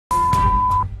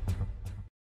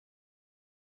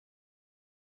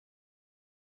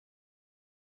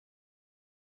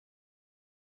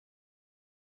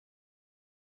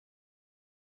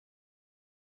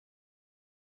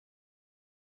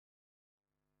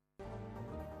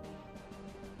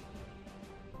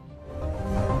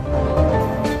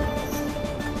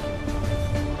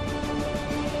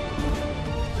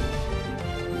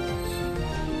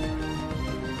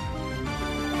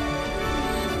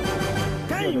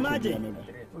imagine?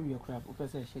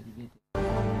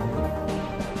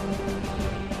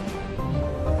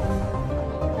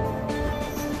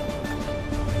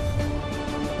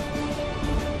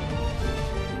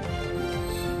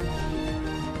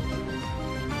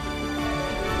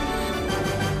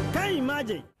 Can you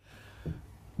imagine?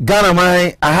 Ghana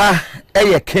man,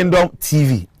 Kingdom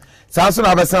TV. Sanso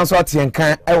na besan so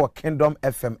atenkan Kingdom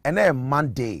FM ena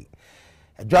Monday.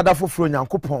 Adwada foforo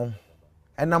Nyankopon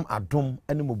enam adom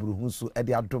ene moburuhu so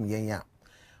de adom yenya.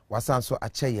 Wasanso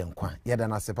ache yenkwa. Yeda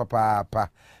na se papa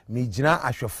mi gina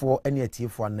ahwefo ene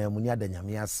atiefo anamuni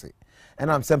adanyame ase.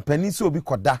 Enam sempani so obi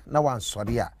koda na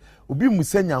wansori a obi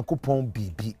musa Nyankopon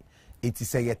bibi eti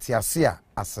se yete ase a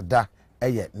aseda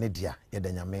ne dia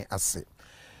yedanyame ase.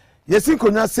 Yesin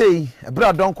konya say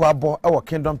ebra donko abo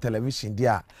Kingdom Television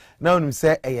dia na onum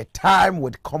say a time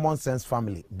with common sense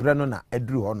family breno na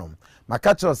edru honom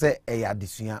maka cho say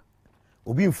adesua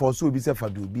obi mfoso obi say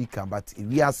fadu obi kan but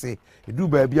we are say edu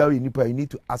ba bia we nipa you need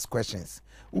to ask questions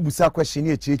ubusa question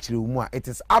e chechire mu a it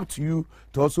is up to you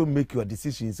to also make your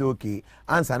decision say okay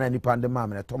answer na nipa ndem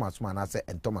am na Thomas man na say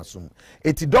Thomasum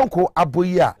eti donko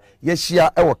aboyi a ye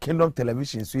hia Kingdom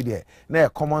Television so there na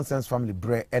common sense family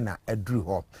bre na edru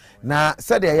ho na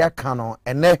said ya ka no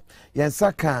ene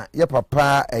yensa kan ye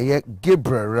papa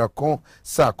Gabriel Wirekoh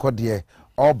Sarkodie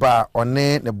Oba one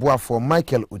ne boafo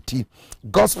Michael Oti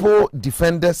Gospel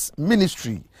Defenders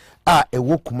Ministry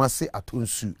ewo Kumase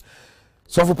atonsu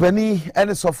sofo pani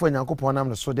ene sofo Nyankopon nam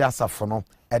no so de asafo no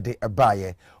de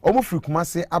ebaaye omo firi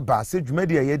Kumase aba se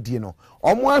dwumadi ye die no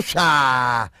omo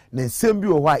ahwa na nsem bi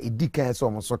wo ho a edikan se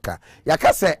omo so ka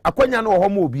yaka se akwanya no ho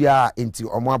ma obia enti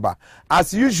omo aba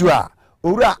as usual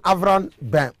owura Avraham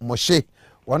ben Moshe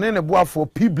one ne boafo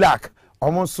P Black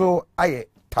omo so aye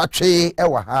tatwe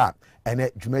ewa ha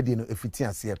ene dwumadi no efiti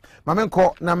ase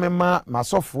mamenko na mema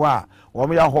masofo a wo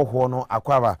me ya hoho no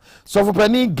akwaba sofo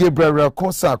pani Gabriel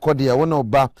Wirekoh Sarkodie wona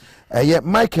oba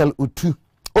Michael Otu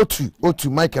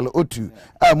Michael Otu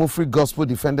mo free Gospel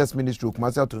Defenders Ministry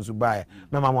Kumase atonsu bae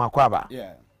mema mo akwaba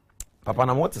papa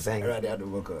na what is saying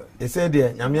they said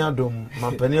there nyame adom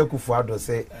mampani akufu ado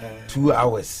say 2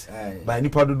 hours by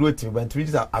nipa do do team but reach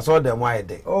I saw them why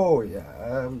dey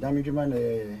nyame dwuma na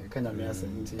kanyame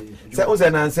asenti say o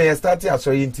say na say start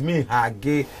aso intimi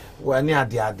hage wani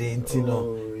ade inti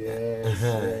no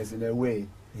yes in a way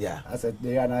I said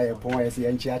they are na pon yes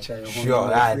ye nchi acha sure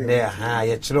there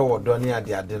ye kire wo do ni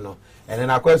ade no and then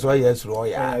akweso yes ro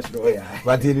ya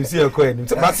but you see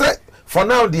but say for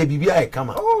now the BBI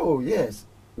come. Oh yes.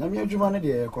 Na me adwuma na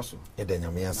de ekoso. E de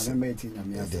nyame ase. Na me ti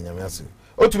nyame ase. De nyame ase.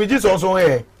 O tumi Jesus so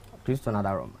here. Kristo na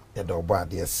darom. E do bo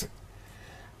ade ase.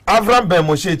 Avraham ben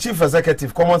Moshe Chief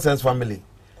Executive Common Sense Family.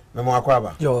 Me mo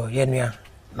akwaba. Yo, ye nua.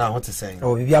 Na what is saying?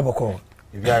 Oh, bibi aboko.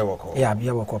 Bibi aboko. Yeah, bibi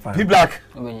aboko pa. P Black.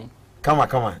 Come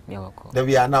on. Bibi aboko. There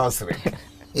we are now sir.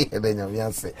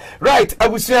 Right,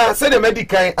 abusia say the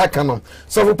medical akanom.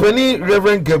 So for penny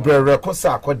Reverend Gabriel Wirekoh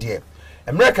Sarkodie.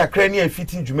 America krani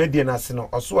afiti dwumadi na ase no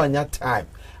oso anya time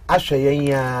ahwe yen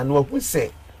ya no hu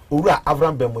se owura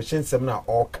Avraham ben Moshe nsem na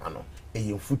oka no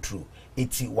eye futuru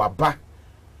eti waba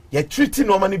ye treaty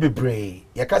no mani bebre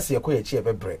ye kase ye koye chi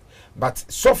bebre but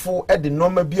sofo e de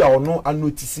normal bi a ono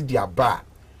anotisi di aba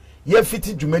ye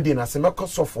fiti dwumadi na ase meko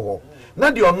sofo ho na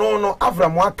de ono no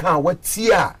Avraham aka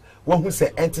wati a wo hu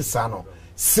se entisa no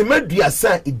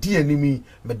Semeduasa edi enimi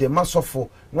me de masofo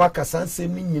no akasa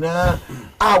nsem ni nyina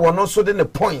a wono so de ne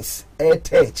points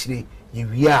etechire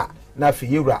yewia na fe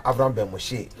yewura Avraham ben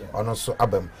Moshe ono so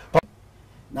abam.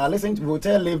 Now listen,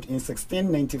 Voltaire lived in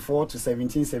 1694 to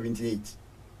 1778.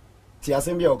 Ti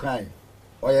assembly okai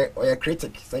or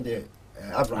critic said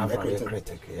Avraham a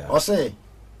critic. Or say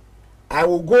I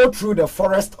will go through the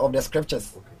forest of the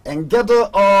scriptures and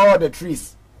gather all the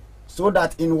trees, so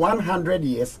that in 100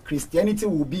 years Christianity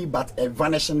will be but a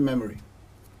vanishing memory.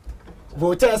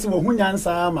 Voltaire said, "Wo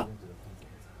hunyansa ama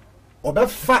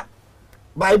obefa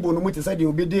Bible no muti said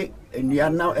you be de enua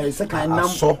na second nam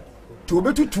to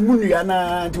obetu tumu nua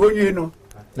na to onwie no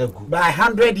by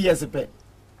 100 years pe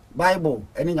Bible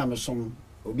eni nyamesom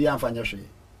obi amfanya hwe."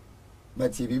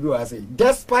 But he will say,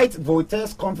 despite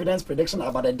Voltaire's confident prediction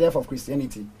about the death of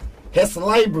Christianity, his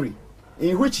library,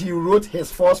 in which he wrote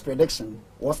his false prediction,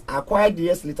 was acquired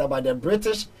years later by the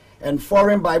British and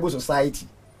Foreign Bible Society.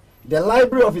 The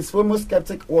library of his famous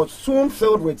skeptic was soon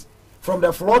filled with, from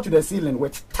the floor to the ceiling,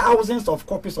 with thousands of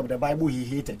copies of the Bible he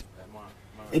hated.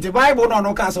 It's the Bible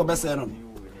no cancel bestseller.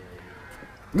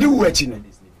 New wechine.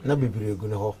 Na bibiri egu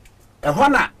ne ho.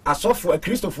 Ehona asofo a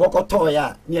Christopher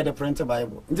kotoya near the printed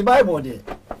Bible. In the Bible there,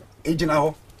 ejina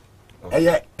ho.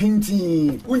 Eye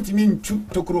pinti untimi ntu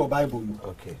tokuro Bible.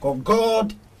 Okay.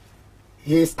 God,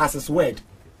 he is as his word.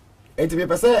 Enti me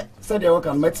pese said you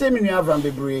can mete me nua Avraham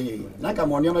bebre na ka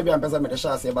mo nneoma bi am pese me de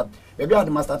sha ase but baby I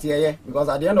must start here because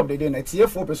at the end of the day na tie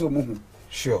 4 person mu hu.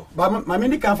 Sure. But my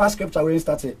mini can first scripture we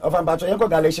start it. Of about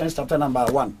Galatians chapter number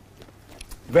 1.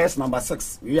 Verse number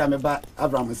 6. We are about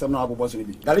Abraham and no abo so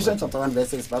be. Galatians chapter 1 verse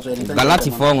 6.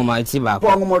 Galati for ngoma itiba.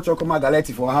 For ngoma chokoma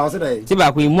Galati for how say dey.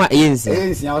 Tiba ko imu ayensi.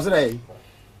 Ayensi how say dey.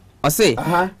 O say.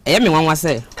 Eye me nwanwa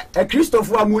say. E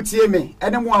Christopher amutie me.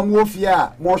 Ene mo amuofie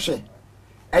a mo hwe.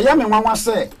 Eye me nwanwa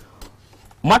say.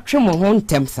 Matwe mo ho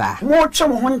ntem sa. Mo twe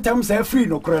mo ho ntem sa free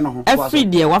no kore no ho. Every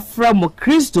day wafra mo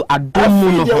Kristo adom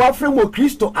no. Every day wafra mo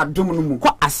Kristo adom no mu. Ko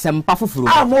asempa foforo.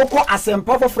 Mo ko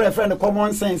asempa foforo friend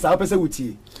common sense a pese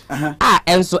wutie.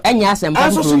 Enso enya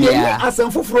asempa foforo bia.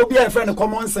 Asempa foforo bia friend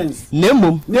common sense.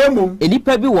 Nemum.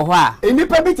 Enipa bi wo ho a.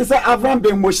 Enipa bi te se Avraham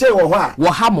ben Moshe wo ho a. Wo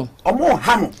ha mo. Omo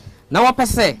ha mo. Na wo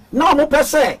pese. Na mo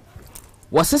pese.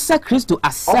 Wo sese Kristo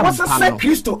asempa no. Wo sese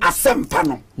Kristo asempa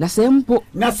no. Na se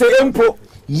empo.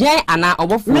 Ye ana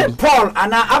obofo me Paul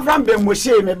ana Avraham ben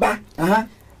Moshe me ba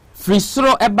free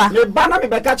soro eba me ba na me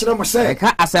be ka kire mo se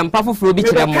ka asempa foforo bi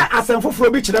kire mo ka asempa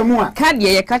foforo bi kire mo a ka de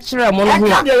ye ka kire mo no ho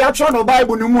ka de ya tro no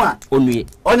Bible no mu a onuye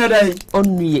onye dai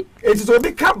onuye it is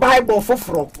obi ka Bible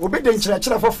foforo obi de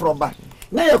kire foforo ba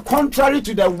na ye contrary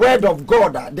to the word of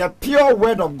God, the pure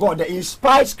word of God, the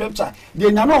inspired scripture the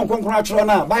nyame onkonkron a kire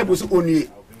na Bible so onuye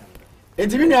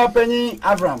enti mi apanyi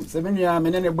Avraham se mi nua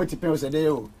me ne boti pen o se de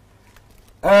o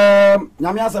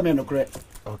nyame asame no kre.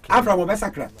 Okay. Avraham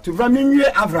obesakra. To Avraham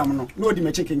Avraham no odi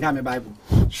me chicken ga me Bible.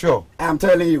 Sure. I am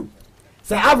telling you.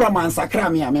 Say Avraham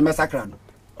ansakra me a me mesakra no.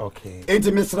 Okay.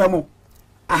 Enti mesra mo.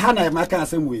 Aha na maka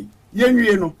asem we.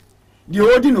 Yenwie no. Di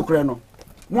odi no kre no.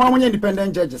 Mo amunye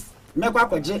independent judges. Me kwa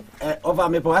kwaje over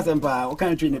me po asem pa o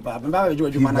kan twi ni pa. Me ba we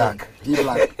adwuma na.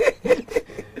 Black.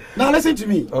 Now listen to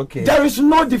me. Okay. There is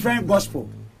no different gospel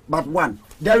but one.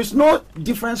 There is no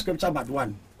different scripture but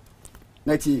one.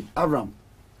 Nati Avraham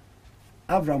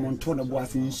onto na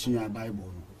boase nsua Bible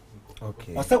no.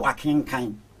 Okay. O se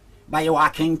wakenkan. Ba ye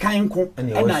wakenkan ko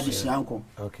na adisua ko.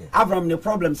 Okay. Avraham the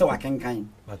problem se wakenkan.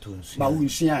 Ba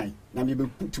unsua na me be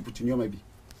putu nyoma bi.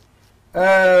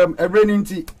 Ebreni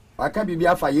nti waka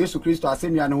bibia fa Yesu Kristo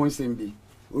asemia ne ho nsem bi.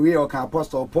 Owie o kan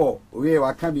apostle Paul, owie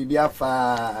waka bibia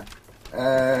fa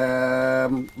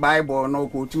Bible no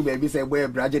ko tu be bi se boy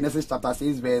Genesis chapter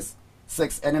 6 verse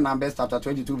 6 and Numbers chapter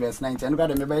 22 verse 19 and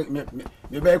God me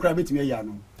be kra betimi ya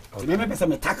no me pese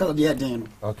me tackle the den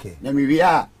no okay na me wi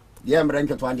a the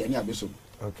emrenke to ande ani abeso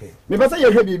okay me pese ye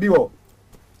hwe bibi wo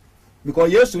because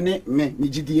Yesu ne me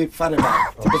gidie fare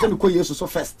ba pese me ko Yesu so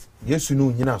first Yesu no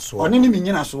nyina so oni ne me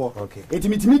nyina so okay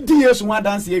etimiti di Yesu wa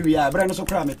dance ye wi a bre no so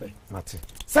kra me pe mate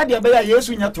sadia be ya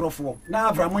Yesu nya torofo na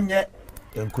Avraham nye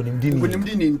enkunimdi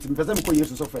ni pese me ko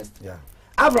Yesu so first yeah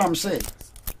Avraham say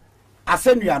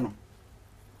asenua no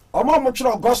omo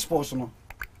tro gospels no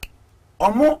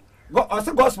omo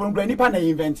ose gospel no nipa na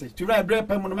invent to write bread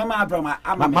pem no mema Abraham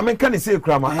ama me kan say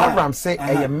kra ma Abraham say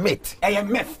a myth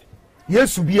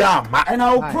Yesu bia ma and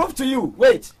I will prove to you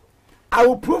I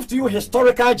will prove to you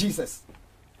historical Jesus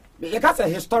you can say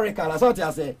historical as what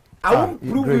I say I will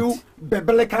prove you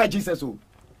biblical Jesus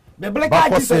biblical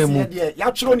Jesus here ya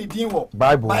tro ni din wo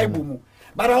Bible mu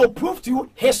but I will prove to you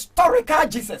historical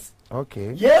Jesus.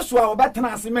 Okay. Yesu a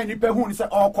obetena ase ma nipa hu ni se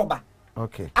okoba.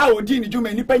 Okay. A odi ni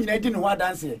djuma nipa nyina di no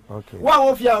dance. Okay. Wa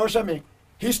wo fia wo hwe me.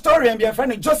 Historian be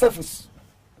friend Josephus.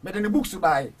 But in the books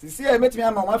by. See I met me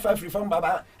am one five from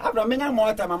baba. Abraham menya mo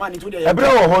ata mama ni to dey. Ebre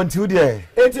wo ho nti wo dey.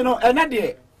 Enti no ena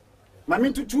dey.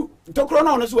 Mami tutu. Tokro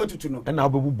na ono so watutu no. Ena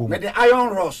obebubo. Me the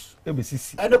iron rods.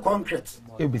 Ebesisi. And the concrete.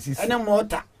 Ebesisi. Ena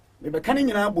mortar. Me be kan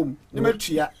nyina bom. Ne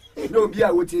matua. Na obi a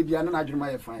wotie bia na adwuma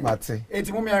ye fine. Mate.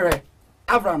 Enti mo me hwe.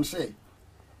 Abraham say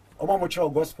omo mo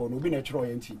chiro gospel no bi na chiro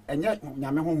yenti enye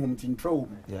nyame honhom tintro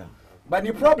yeah but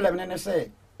the problem na say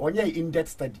onye in depth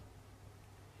study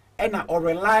and or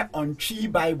rely on tree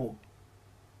Bible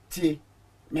tie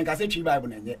me ka say tree Bible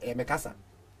na enye me kasa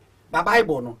ba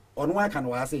Bible no ono aka no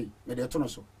wa say me de to no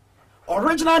so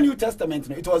original New Testament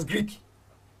no it was Greek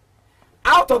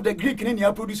out of the Greek ni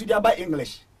na produce dia by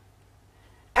English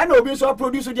and obi so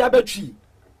produce dia by tree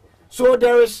so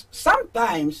there is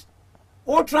sometimes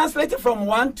or translated from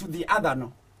one to the other,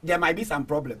 no, there might be some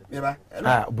problem.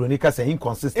 Bronica say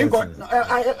inconsistency.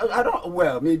 I don't.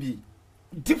 Well, maybe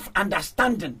deep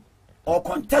understanding or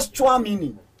contextual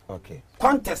meaning. Okay.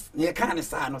 Context. You can't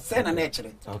say no. Say na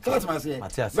nature. Okay.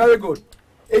 So very good.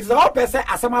 It's all person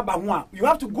asama bahua. You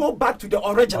have to go back to the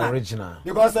original.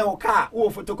 Because car who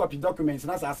photocopy documents.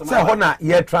 That's asama. Say hona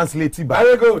ye translated by.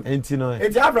 Very good. Entino.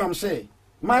 It's Abraham say.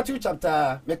 Matthew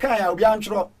chapter Mekaya obi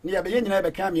antro ne ye be nyina be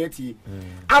ka me ati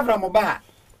Abraham ba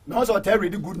no so tell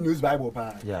read good news Bible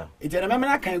pa. Yeah. It remember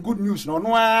na kan good news no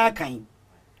kan.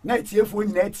 Na tiefo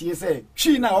nyina tie say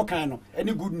twi na o kan no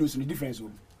any good news no difference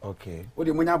o. Okay. O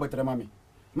de munya botre ma me.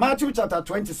 Matthew chapter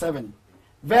 27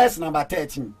 verse number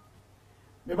 13.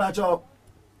 Me ba cho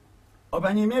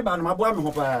obani me ba no maboa me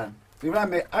ho pa.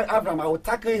 Abraham, I will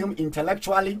tackle him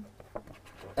intellectually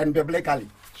and biblically.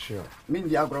 Sure. Mean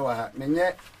the Avraham. Me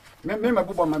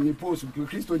mabuba ma me post to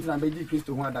Christo na be di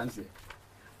Christo ho dance.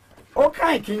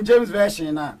 Okay, King James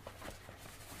version na.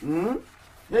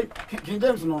 King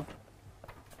James no.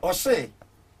 Or say,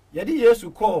 yadi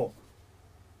Yesu call.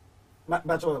 But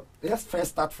let's first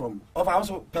start from. Of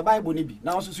also the Bible ni bi.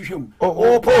 Na also suhwem.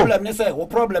 Problem ne say,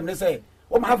 problem ne say.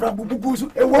 O ma Avraham bubu so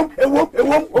ewom.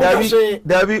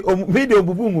 Dabi video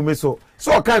bubu ngume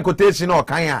so kan quotation o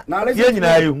kan ya. Ye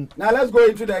nyina yehu. Now let's go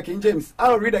into the King James.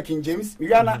 I'll read the King James.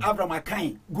 We are Avraham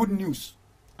akan good news.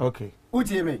 Okay.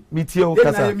 Utie me. Metie o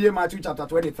kasa. Matthew chapter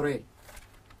 23.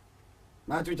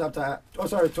 Matthew chapter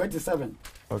 27.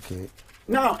 Okay.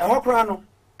 Now, no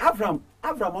Avraham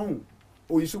on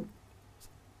oyisu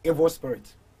evil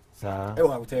spirit. Sir. I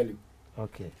will tell you.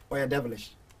 Okay. Or you're devilish.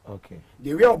 Okay.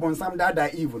 The way of some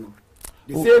that evil. No?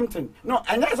 The same thing. No,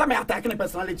 and that's me attacking a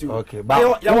personality. Okay.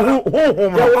 But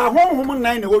home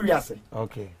nine we say.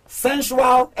 Okay.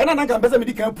 Sensual, and I can better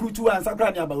can prove to and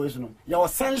sacred about your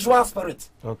sensual spirit.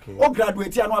 Okay. Or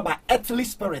graduate you know about earthly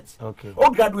spirit. Okay.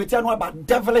 Or graduate you know about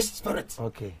devilish spirit.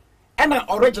 Okay. And an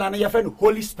original your friend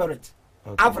Holy Spirit.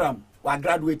 Okay. Avraham was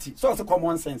graduate. So it's a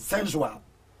common sense. Sensual.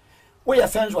 We are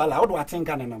sensual. How do I think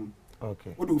on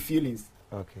okay. What do feelings?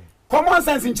 Okay. Common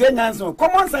sense in change answer.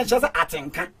 Common sense just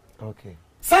atinka. Okay.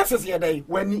 Senses here day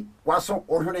when you was so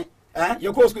or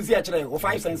your course could see actually or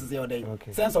 5 senses here day.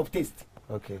 Okay. Sense of taste.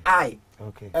 Okay. Eye.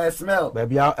 Okay. Smell.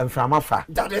 Baby and from afar.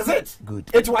 That is it. Good.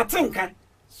 It was tinka.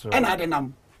 So And I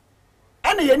didn't.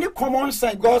 And any common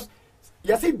sense because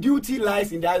you see beauty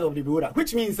lies in the eyes of the beholder,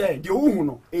 which means the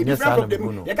uhuno. A different from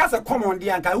the you can't say common the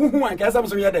anka uhu and can some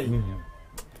here day.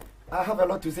 I have a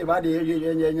lot to say about the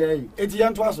 80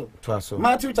 twaso.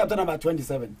 Matthew chapter number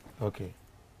 27. Okay.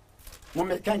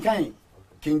 Moment can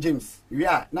King James. We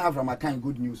are now from a kind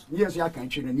good news. Yes, you can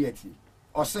change near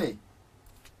or say.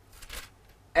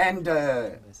 And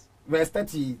verse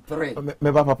 33.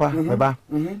 Meba papa, meba.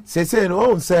 Say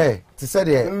no say to say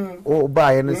there oh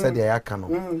buy and say there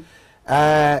canon.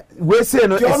 We say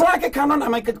no it's canon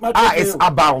it's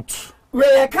about we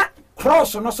can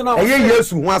cross no so now.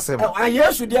 Yes, once.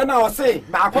 Yes, you now say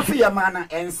ba ko fi man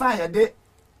and sign de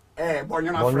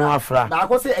bonyo afra. Ba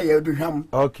ko say aduham.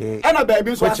 Okay. And a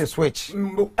baby so switch.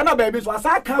 And a baby so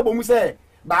asa kan bo mu say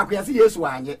ba ko yesi Yesu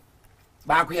anye.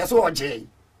 Ba ko yesi oje.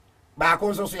 Ba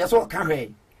ko so yesi kan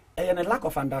hwe. And a lack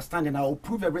of understanding. I will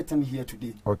prove everything here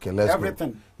today. Okay, let's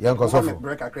everything. Go.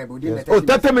 Yes. Oh,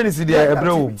 30 minutes there,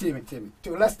 bro.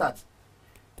 So let's start.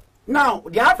 Now,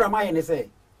 the Avraham say,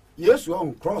 yes, you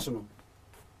on cross no.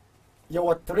 There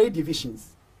were 3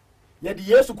 divisions. You the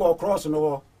yes call cross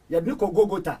no. You do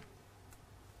Gogota.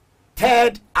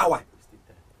 3rd hour.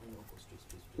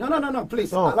 No,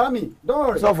 please allow me. Don't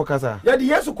worry. So for casa. You the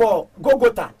yes call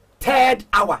Gogota. 3rd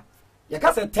hour. You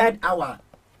can say 3rd hour.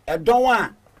 I don't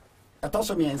want. I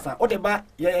told me answer. What about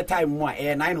your time? More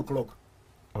 9 o'clock.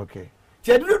 Okay.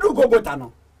 So you do Gogota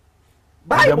no.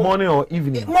 In the morning or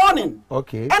evening? Morning.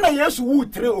 Okay. And I yes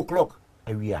wood 3 o'clock.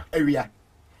 Area.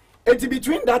 It's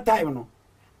between that time no.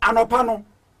 Anopano.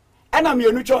 And I'm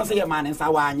your new chance say man in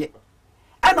Sawanye.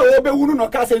 And obe wunu no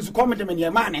ka say to come to me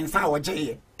man in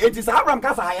Sawaje. It is Abraham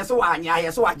Kasa Hayaso Anya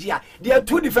Hayaso Ajia. They are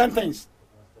 2 different things.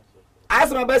 As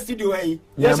my best studio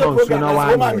yes program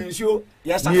as woman means you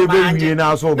yes as man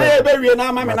now so be we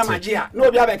na mama na magia no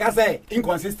be abeka say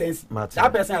inconsistency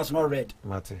that person has not read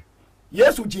Mate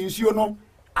yes we jinsuo no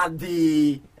at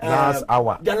the last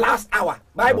hour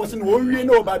Bible say no we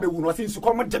no ba be wu no say su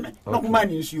come dem no man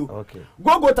jinsuo okay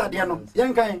go ta there no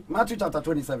yen kan Matthew chapter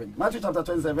 27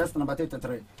 verse number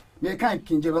 33 me kan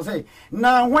King James say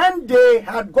now when they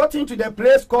had got into the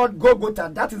place called Golgotha,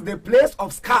 that is the place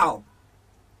of skull,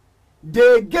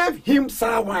 they gave him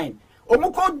sour wine.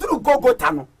 Omuko dru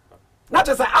Golgotha no. Na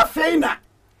te say afei na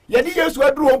ye di Yesu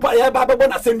adru ho pa ye ba bebo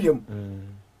na semium.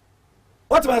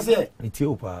 What am I say?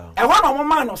 Ethiopia. E ho no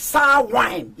man no sour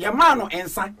wine. Ye man no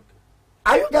ensa.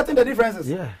 Are you getting the differences?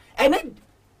 Yeah. And it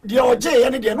the oje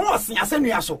and the no osin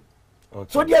asenua so.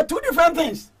 Okay. So there are 2 different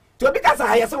things. To because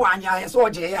I say wanya so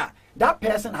oje ya, that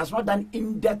person has not done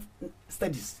in-depth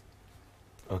studies.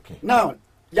 Okay. Now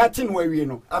yatin we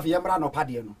no afi yemra no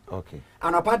pade no. Okay.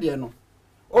 Anopade no.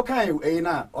 Okay,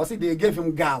 na or see they gave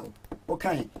him gal.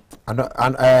 Okay. And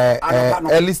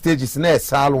early stages na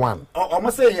sal one.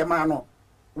 Almost say man no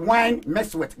wine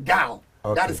mixed with gal.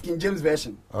 That is King James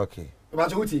version. Okay.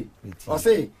 But or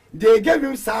say they gave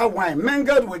him sour wine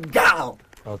mingled with gall.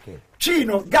 Okay.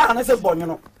 Chino gall na say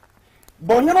bonyono.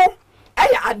 Bonyono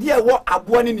ay idea what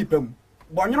abuani nipem.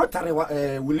 Bonyono tare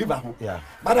will live at home. Yeah.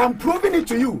 But I'm proving it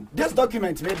to you. This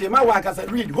document made my work as a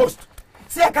read host.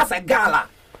 See a casa gala.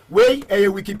 Way a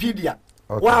Wikipedia.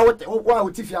 Okay. Wow,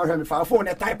 if you are having for phone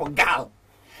a type of gal.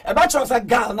 A batch of a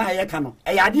gal na ye cano.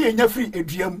 A idea in your free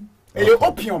idiom. A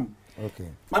opium. Okay.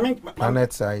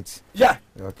 Planet sites. Yeah.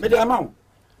 Okay. Me the amount.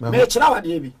 Me chirawa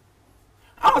debi.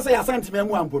 I was say I sent me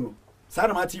ampono.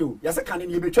 Sada Matthew. Yasa kan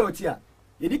ni be choti a.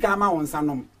 Yedi ka ma won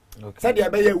sanom. Okay. Said ya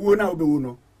be ye wuo na obe wu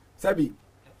no. Sabi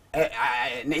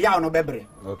ne ya no bebre.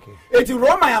 Okay. Eti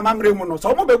Roma ya mamre mu no.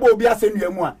 So mo bebo obi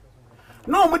asenu mu a.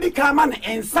 No mo di ka ma na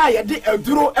ensa ye de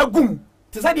aduro agum.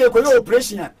 Ti said ye koyo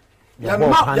operation a. Ya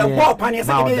ma ya bo pan ye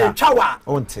said ye twawa.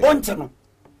 Onte no.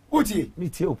 Uti.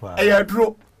 Meet you pa.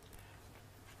 Aduro.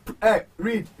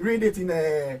 Read it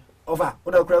in over.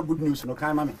 What good news no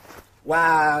kind mommy.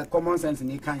 Why common sense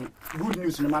in kind good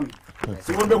news no mommy.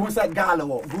 So when we say gala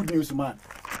good news man.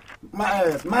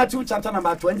 Matthew chapter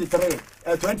number 27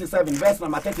 verse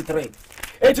number 33.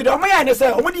 E to the man dey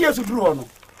say omo dey yesu duro no.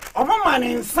 Omo man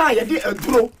inside ye dey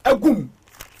aduro agum.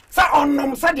 Sa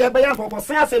onnom sa dey be yan for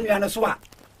say asemi an so a.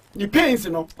 Ni pains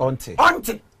no.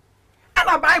 Onte.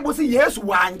 Ana Bible say Yesu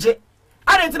wanje.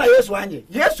 I didn't know Yesu anje.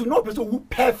 Yesu no person who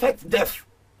perfect death.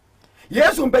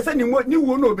 Yesu mpese ni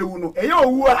wo no be wu no.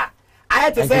 Eyo wu a.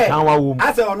 I to say.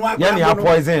 I say onu akwa. Ye ni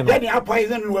poison. Ye ni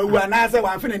poison no wu na say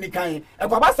wan fene ni kan. E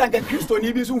kwa basa nke Kristo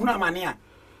ni bi so hunu amane a.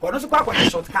 Kono so kwa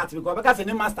shortcut because because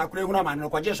ni master kure hunu amane no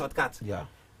kwa shortcut. Yeah.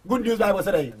 Good news Bible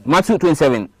say. Matthew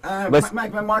 27. Verse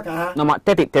Mark number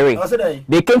 33.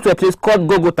 They came to a place called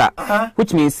Golgotha,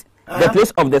 which means the place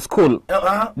of the skull.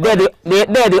 There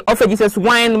they offered Jesus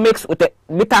wine mixed with a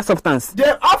bitter substance.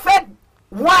 They offered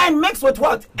wine mixed with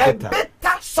what? A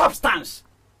bitter substance.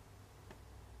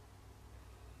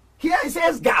 Here it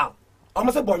says gal.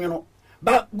 Almost a bon, you know.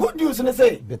 But good news in the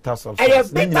say. Bitter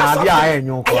substance.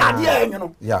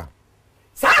 Yeah.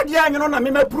 Sadia, you know, na me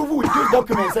prove with these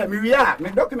documents. Me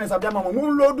documents of them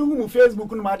on load mu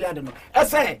Facebook no ma dia de no. I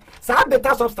say, sa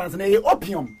bitter substance na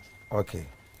opium. Okay.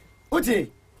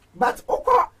 Uti. But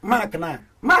oko mark na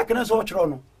so chro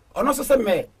no ono so say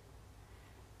me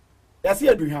yasi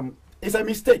aduham. It's a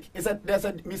mistake. There's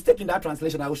a mistake in that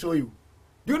translation. I will show you.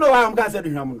 Do you know why I'm going to say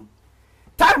aduham no?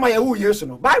 Time my who yesu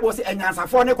no Bible say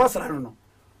enyansafo ne kwasra no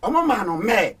omo ma no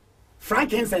me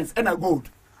frankincense and a gold.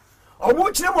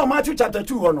 Omo chire mo Matthew chapter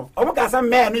 2 no omo ka say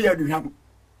me no ye aduham.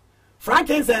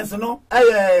 Frankincense no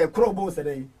krobo say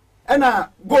dey. Ena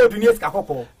gold ni eska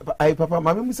kokko. Ai papa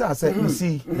mama musa say you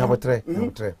see na botre.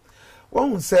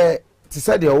 Won say ti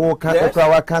say the wo ka okra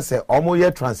wa ka say omo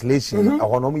ye translation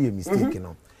ahọ no mo ye mistake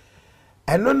no.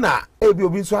 Eno na e bi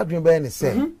obi nso adwen be ne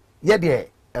say ye de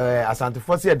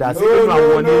asantefo say that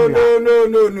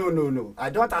no. I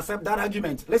don't accept that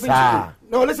argument. Listen to me.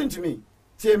 No, listen to me.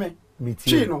 See me.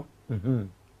 Chi no.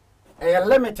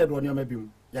 Limited one you maybe.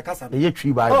 Ye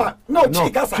tree by. No,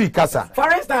 tree kasa.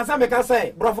 For instance, I make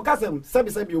say, brofo kasa,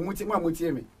 sabi you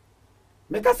muti me.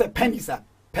 Make say pennies.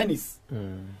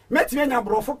 Met me na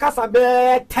brofo kasa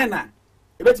be tenner.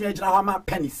 E bet me jina ma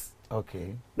pennies.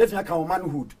 Okay. Let me account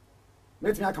manhood.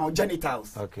 Let me account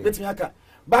genitals. Okay. Let me account.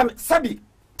 But sabi,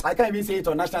 I can't even say it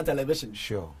on national television.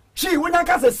 Sure. She when I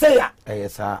can say ya.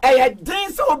 Yes sir.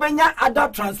 Then so benya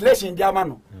adapt translation dia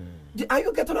mano. Are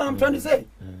you getting what I'm trying to say?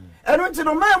 And when you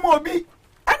know my be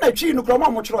and a tree no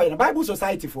kroma mo chro in Bible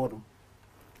Society for no.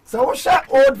 So we share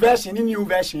old version in new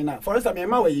version na. For instance, me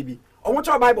ma we bi. O mo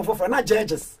chro Bible for na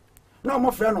judges. No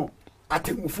mo frɛ no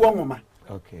atemufuo nwoma.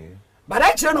 Okay. But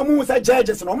actually no mo say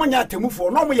judges no mo nya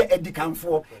atemufuo no mo ye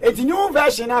edikanfo. Eti new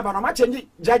version na ba no ma change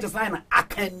judges na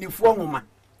akannifuo nwoma.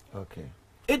 Okay.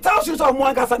 It tells you so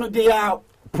mo ankasa no dey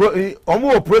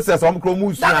omo process omo kro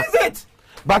mu that is it.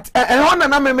 But on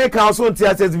na make also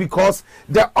says because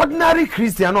the ordinary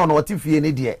Christian on what if you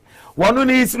need there.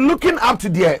 One is looking up to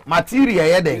the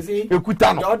material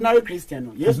the ordinary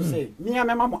Christian, yes, you say, me and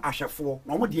my mama ashafo,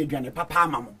 no more dear granny, papa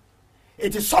mamma.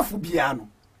 It is soft piano.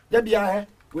 There be a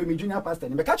with me junior pastor,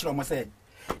 and the catcher almost say,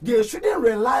 they shouldn't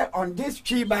rely on this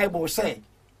tree Bible, say,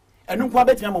 and no quite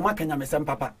better mamma can you some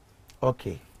papa.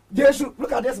 Okay. They should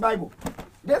look at this Bible.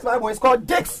 This Bible is called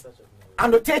Dix,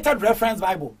 annotated reference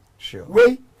Bible. Sure.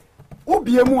 Wey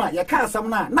obiemu a ye ka asam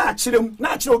na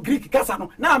achire Greek kasa no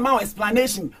na ma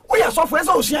explanation we ya sofo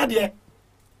so ohia de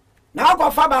na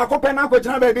akwa ba akopɛ na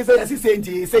akɔgyina ba bi say yesi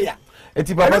senti say ya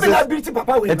eti papa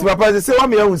say wa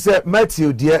me ehun say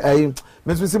Matthew de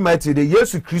me so say Matthew de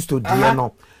Yesu Kristo de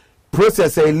no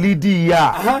process a leadi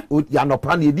ya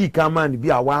yanopa na edi kama ni bi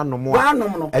a wa no mo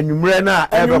anwumre na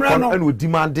ebekon and we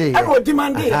demand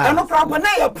and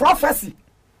na your prophecy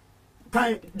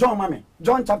kan John mame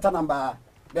John chapter number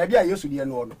baby a yesu die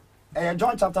no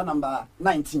John chapter number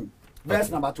 19 verse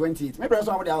number 28 maybe that's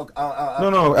what no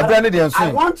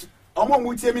I want omo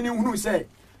mutie mi ni hunu say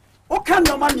o kan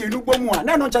no man yenu bomu a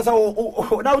na no chasa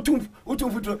na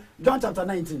utum John chapter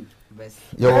 19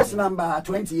 verse number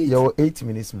 28 yo 8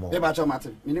 minutes more be ba cho mate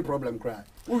any problem cry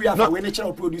we are for any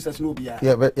channel producers no bia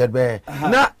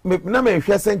na me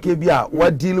hwe senke bi a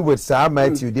what deal with Sir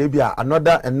Matthew dey bi a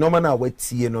another normal na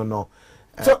watie no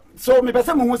so me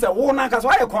pese mu say wo na ka so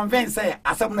I convince say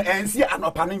asem no ensi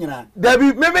anopa no nyina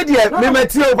Dabi me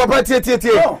tie o papa tie me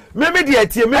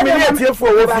tie me tie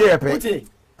for wo fie pe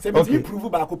say me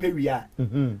prove ba ko pe wi a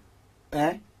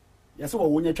yes,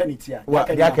 wo nya twa ne tia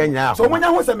ya kanya so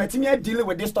wonya ho say metimi deal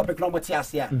with this topic no mo tia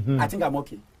ase I think I'm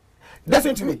okay.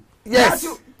 Listen to me. Yes.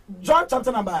 John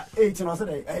chapter number 18 or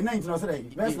say 19 or say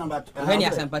verse number when ya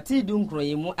sympathy dun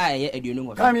kroye mu a ye aduonu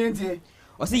mo come in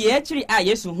o say ye chiri a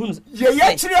Yesu hunu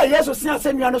ye chiri a Yesu sia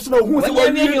asenu no so no hu say wo wi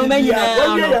ye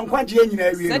nkwaje nyina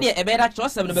awie say de ebe da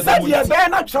trosem no beba mu say de ebe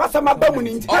na trosem abamu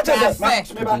ni nti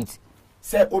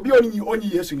say obi oni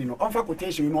Yesu ni no onfa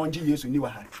quotation no onji Yesu ni wa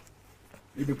ha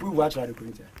e be prove what the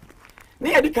printer na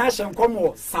ye di ka hye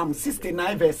nkomo Psalm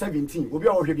 69 verse 17 obi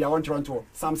a wo hwe bia won tronto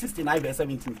Psalm 69 verse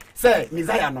 17 say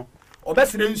Messiah no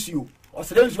obesere nsuo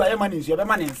osere nsuo aye mani nsuo be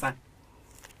mani nsa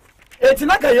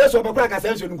etina ka Yesu obekwa ka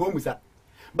sensuo nko musa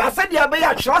ba se dia be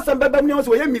ya trosem bebam ni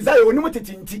so ye Messiah onim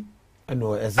tetinti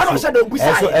no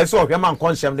eso hwe man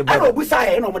conscience de ba no busa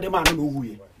ye no mo de man no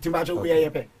wuye timba cho wuye ye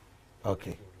pe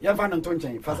okay ya fa no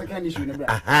tonchen fa second issue ne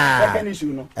bra second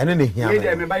issue no ene ne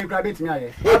hia me ba you grab it me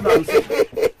aye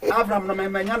Avraham no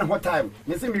me nya no time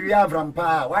me se me wi Avraham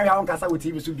pa why ya on kasa with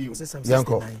TV so bio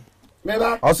yanko me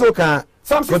ba also can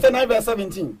Psalm 69 verse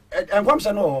 17 and come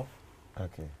say no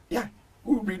okay yeah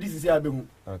who read this is here be hu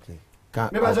okay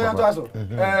me ba so yanto aso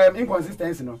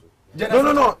inconsistency no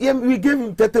No. Yeah, we gave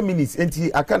him 30 minutes.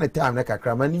 And I can't time like a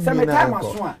cram.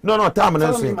 No, time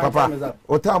and swing, Papa.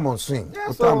 O time on swing.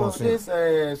 This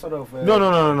sort of.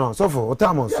 No. So for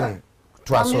time on swing.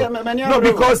 No,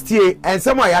 because T and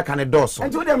somewhere I can endorse.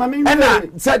 And I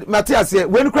said, Matthias,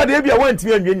 when you cried, I went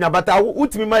to me, but I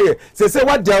would me my say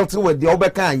what dealt with the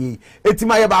Oberkani. It's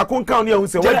my Bakun County who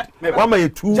said, what my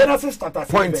two Genesis chapter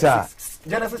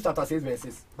 6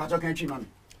 verses. But you can't cheat on.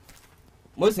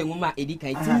 Mose muma edika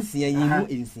itinsia yimu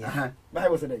ensia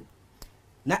Bible say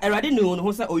na erade nu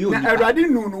no say oyo ni na erade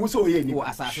nu no say oyo ni wo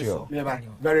asase so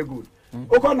very good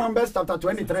Oko Numbers chapter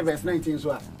 23 verse 19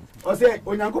 so o say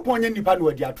onyankopon nya nipa na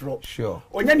wadi atro sure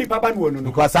onya nipa ba na wonu no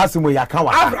because asimo yaka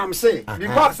wa Abraham say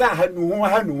because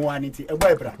hanu aniti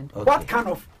ebra what kind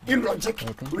of illogic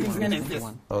reasoning is this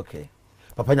okay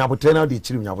papa nyabotre na de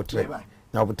chirim nyabotre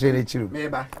na chirim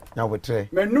meba nyabotre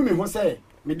mennu mi ho say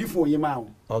me di fo yema wo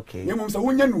okay yemum se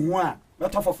wonya nuhu a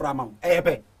beto fofora ma wo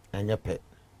eyepe enyepe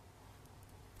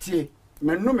tie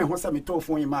mennu me ho se me to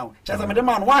fo yema wo che se me de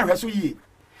ma no wan hwe so yi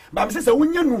ba me se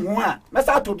wonya nuhu a me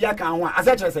sa to bia kan ho a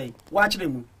ase chere se wa chere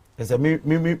mu ese me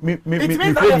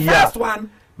the first one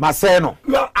maseno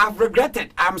well I've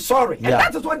regretted I'm sorry and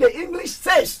that is what the English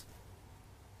says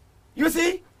you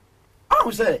see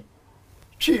I say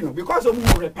Chino, because of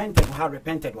who repented,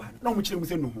 no much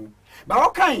say no. But how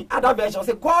can other version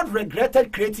say God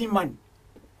regretted creating man?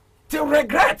 Till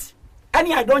regret.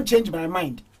 Any I don't change my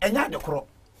mind. And ya the crop.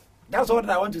 That's what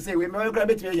I want to say. We may grab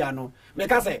it here, you know.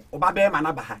 Make us say, Obabe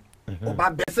Manabaha.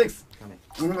 Obabe 6.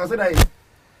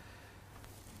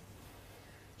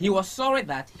 He was sorry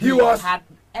that he had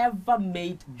ever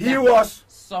made them. He was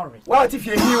sorry. What if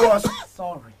he was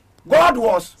sorry? God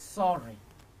was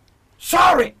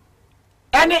sorry.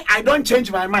 Any I don't change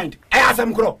my mind. I ask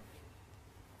him grow.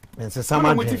 Means some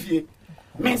any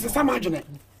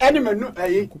menu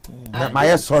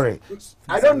my sorry.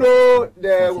 I don't know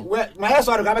the my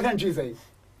sorry can you say?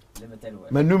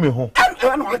 Menu me home.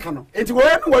 I cannot. It's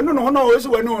when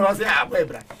no say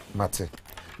Mate.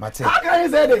 How can you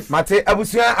say this? Mate,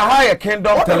 Abusia, a higher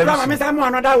kingdom television.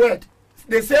 Another word.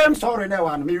 The same story now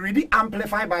one. Me read the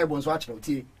Amplified Bible watch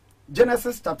it.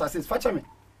 Genesis chapter 6. Fetch me.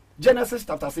 Genesis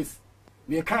chapter 6.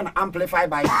 We can amplify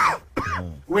by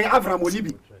we Avraham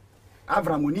Onibi.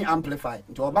 Avraham Oni amplify.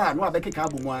 To oba no abeke ka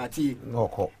bomu ati.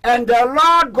 And the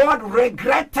Lord God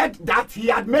regretted that he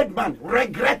had made man.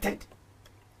 Regretted.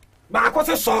 But I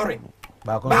say sorry.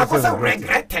 But I say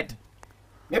regretted.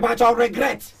 Maybe I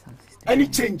regret any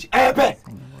change. I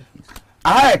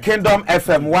Kingdom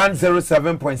FM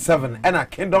 107.7 and a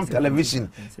Kingdom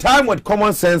Television. Time with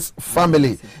Common Sense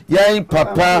Family. Yay,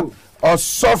 Papa.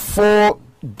 Osofo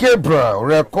Gabriel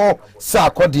Wirekoh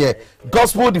Sarkodie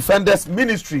Gospel Defenders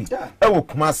Ministry ewo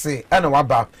Kumase ana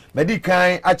waba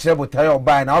medikan akire botaye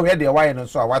oban na ohwe de waye no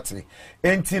so awate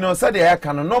enti no se de ya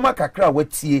ka no normal kakra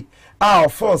watie a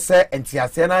ofo se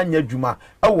entiase na anya dwuma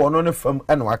ewo no ne fam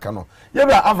ana waka no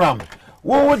yebra Avraham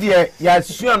wo de ya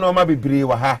sua normal bebre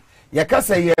wa ha ya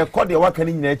kasa ye kode waka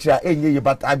ni nyina akira enye ye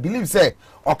but I believe say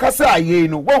okasa aye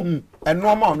no wo hu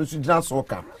enoma no so gina so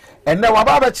ka enne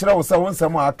wababa kire wo se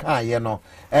wonsam aka aye no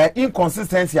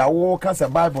inconsistency awo ka se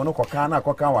Bible no koka na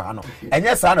koka wa ha no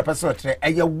enye sa na pese kire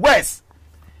eye worse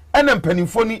ene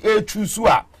mpanimfo ni echusu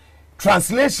a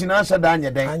translation answer da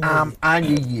anye den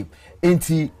anye yi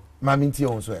enti maminti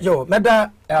on so yo meda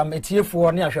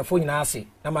etiefo ne ahwefo nyina ase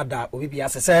na mada obibi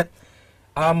ase se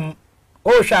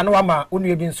o hwa no ama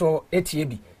onua bi nso etie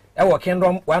bi e wo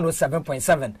Kingdom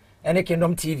 107.7 ene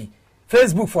Kingdom TV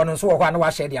Facebook for no so wo hwa na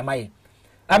wa share dia maye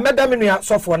ameda menua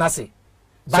sofo na ase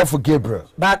sofo Gabriel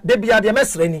but de bia de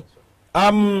mesre ni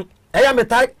eya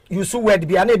meta use word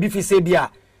bia na ebi fi se bia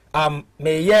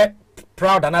me ye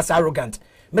proud and as arrogant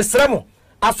mesre mo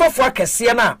asofo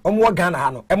akese na omo Ghana ha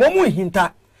no emomu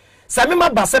hinta sami ma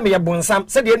ba se me ye bonsam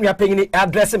se de enua pengini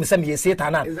address me se me ye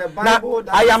Satan na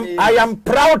I am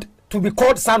proud to be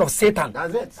called son of Satan.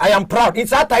 I am proud.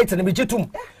 It's a title in Mijitum.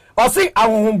 Or say, I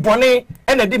won't bonnet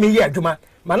and a demi year, Juma.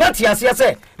 Manati as you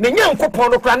say, the young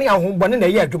coupon of cranny and whom bonnet a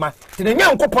year, Juma. To the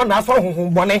young coupon as for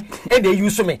whom bonnet and they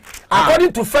use me.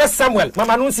 According to 1 Samuel,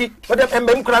 Mama Nusi, what the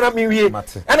Mbem Crana Miri, and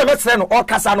a Metzano or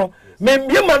Casano, Mem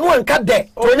Yamanu cut there,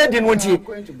 or anything when she.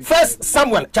 1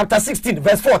 Samuel chapter 16,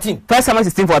 verse 14. 1 Samuel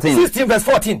 16 verse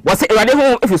 14. Was it ready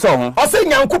home if you saw him? Or say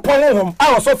young coupon home,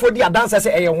 I was so for the dancers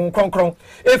a home cron.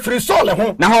 If you saw the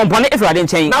home, now home bonnet if you hadn't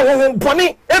changed. Now home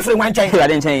bonnet everyone change.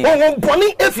 Home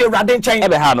bonnet if you hadn't changed.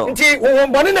 Ever had no.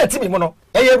 Home bonnet at Timimono,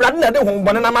 a radin at the home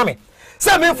bonnet mammy.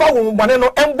 Some for home bonnet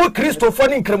and book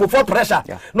Christopher in cremo for pressure.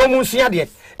 No Monsieur yet.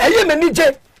 A yemen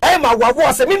DJ. Emma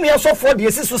was a mini so for the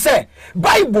assist to say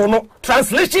Bible no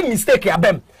translation mistake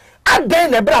abem.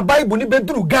 Aden ebra Bible ni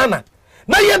bedru Ghana.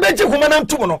 Na ye beje humanam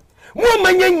tumono. Mo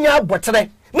manya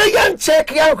botre. Na yan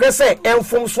check ya kwese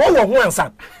enfom so wo ho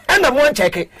ansa. Na mo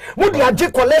check. Mo di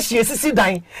age collection sisi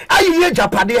dan. Ayi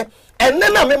japade.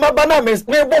 Enne na me maba na me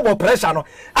bobo pressure no.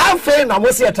 Afa na mo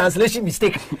say translation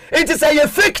mistake. It is a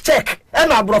fake check.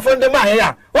 And abrofo de ma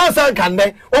ya. Won san kan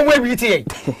den on we wi tie.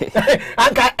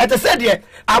 Anka et said ye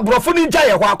abrofo ni gya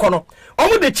ye ho akono.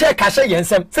 Omo de check ahye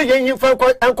yensem. Say yen fa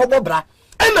enkobo bra.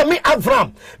 And me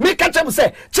Avraham, me catch him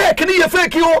say, check ni ye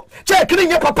fake you, check ni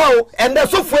ye papa o, and the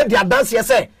so for their dance ye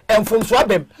say, and from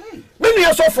swabem. Me ni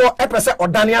so for a person or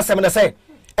Daniel Semen say,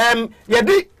 ye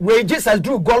di wages as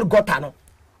do Golgotha no.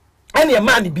 And ye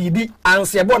man bibi and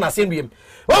se born as him.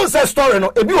 One say story no,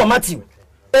 ebi wa Matthew,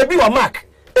 ebi wa Mark,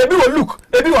 ebi wa Luke,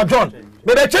 ebi wa John.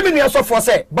 But the chemi ni so for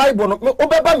say, Bible no,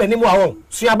 obeba meni mu awon,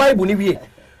 suya Bible ni wie.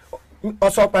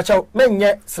 Also pacho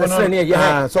menye sesre ne ye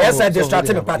ha esa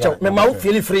distracted me pacho me ma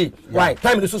feel free why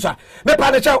time ni susa me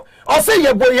pa de chow o say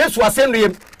ye boy Yesu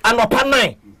asenu anopa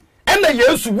 9 and na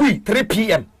Yesu we 3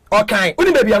 p.m. okay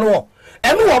uni be bia no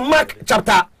eno wo Mark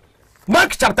chapter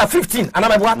 15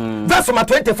 anamebwa verse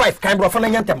 25 kan bro fa na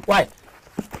nyantem why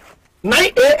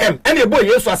 9 a.m. and ye boy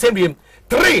Yesu asenu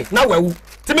 3 na wawu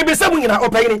ti me be sabu nyina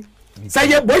opayini say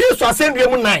ye boy Yesu asenu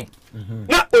 9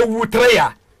 na owu 3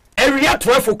 ya area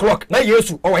 12 o'clock na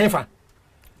Yesu o wenfa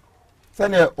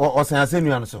sene o san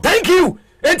asenu an so thank you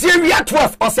enti area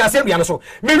 12 o san asenu an so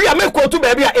me wi ameko to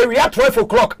ba bia area 12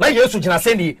 o'clock na Yesu gina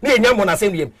seni na enyam na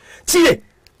senu yem tie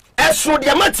eso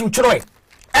de Matthew chroy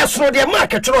eso de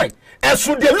Mark chroy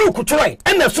eso de Luke chroy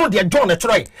and eso de John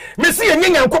chroy me see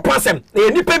enyan nkopon asem na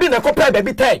nipa bi na kopa ba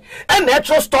bi tai and na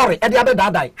true story e de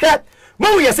adadai hwe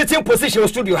mo we sitting position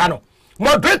studio ha no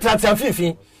moderator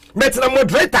atafifin metina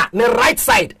moderator ne right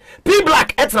side P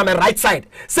black etina me right side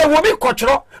say wo bi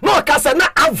kochro no kasa na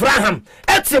Avraham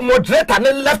eti moderator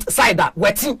ne left side a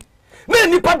weti na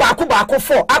nipa baako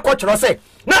for akochro say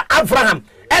na Avraham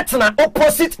etina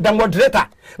opposite the moderator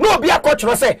no obi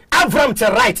akochro say Avraham to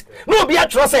right no obi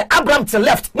akochro say Abraham to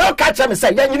left no catch me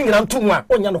say yan nyina ntomu a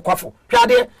onya no kwafo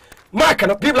hwade Mark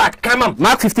no P black come on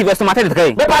Mark 50 verse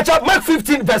 33 Mark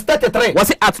 15 verse 33 was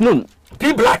it at noon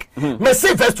P black me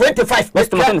say verse 25 verse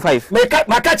 25 me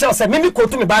catch say me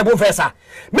quote me Bible verse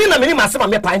me na me masema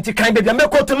me pa anti kan be me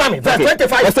quote me verse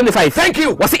 25 verse 25 thank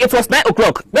you was it was 9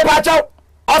 o'clock me pa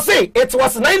I say it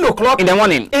was 9 o'clock in the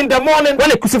morning when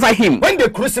they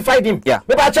crucified him yeah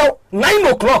me pa 9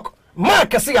 o'clock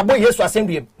Mark say aboy Yesu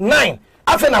assembly 9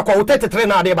 afena kwa 33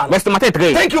 na de ba verse number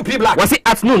 33 thank you P Black was it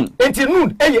at noon until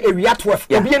noon area 12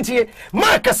 obi entie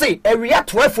mark say area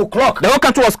 12 o'clock the whole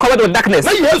country was covered with darkness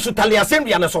na yesu tali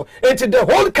assembly na so until the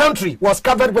whole country was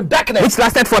covered with darkness which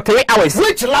lasted for 3 hours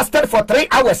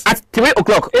at 3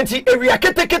 o'clock until area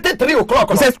kete 3 o'clock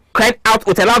Jesus cried out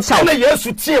with a loud shout na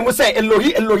yesu tie mu say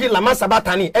Elohi Elohi lama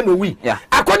sabatani enowi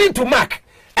according to Mark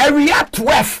area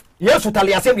 12 yesu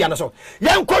tali assembly na so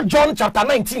yanko John chapter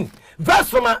 19 verse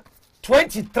from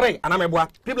 23 anamebua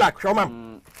people like shoma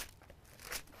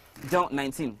John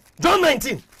 19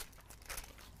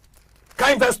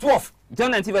 kind verse 12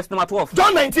 John 19 verse number 12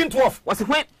 John 19:12 was it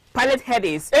when Pilate heard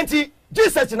this enti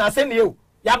Jesus na say you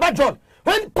yaba John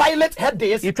when Pilate heard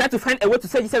this he tried to find a way to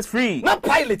set Jesus free na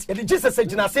Pilate and Jesus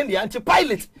said na say anti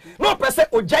Pilate no person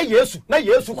oja Yesu na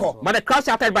Yesu ko but the crowd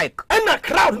shouted back and the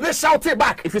crowd they shouted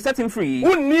back if you set him free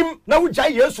unim na uja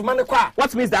Yesu man kwa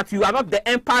what means that you are not the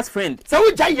emperor's friend so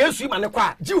uja Yesu man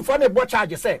kwa Jew for na bo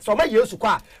charge say so ma Yesu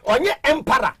kwa onye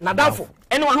emperor na danfo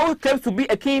anyone who claims to be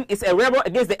a king is a rebel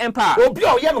against the empire obi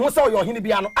o ye no say o hini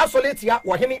bia no isolate ya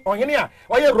ohini a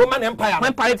o Roman empire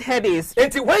when Pilate heard this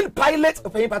enti when Pilate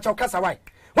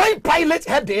when Pilate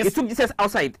heard this he took Jesus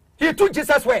outside he took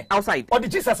Jesus where outside or the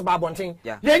Jesus babontin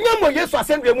yeah nyamo Yesu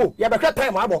assembly mu ye bekra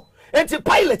time abo enti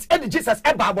Pilate and the Jesus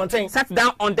e babontin sat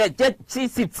down on the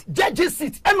judge's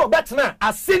seat and no betna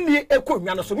aseni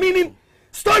ekonwa no so meaning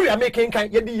story am making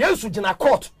kan ye di Yesu gina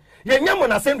court ye nyamo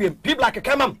na assembly people like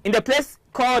come in the place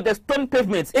called the stone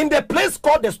pavement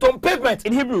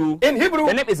in Hebrew the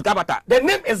name is Gabata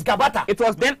it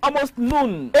was then almost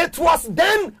noon of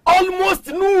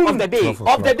the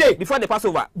day before the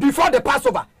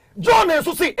Passover John and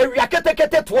Susie area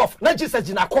kete 12 na Jesus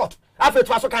in a court after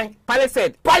twas kind Pilate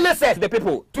said to the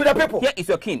people here is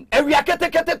your king area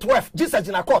kete 12 Jesus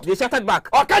in a court they shouted back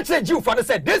or catch the Jew for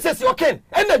said this is your king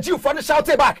and the Jew for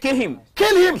shouted back kill him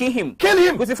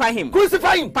crucify him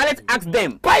Pilate asked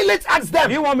them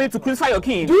do you want me to crucify your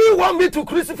king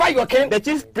the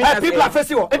chief priest people are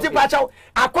facing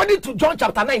according to John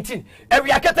chapter 19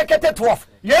 area kete 12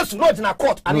 yes no in a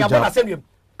court and you are assembly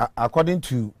according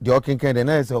to the Okin Ken, the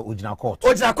name is original court.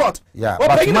 Yeah,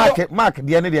 but Mark,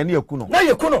 the end of the Yakuno. Now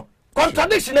you kuno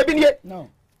contradiction. No,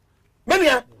 many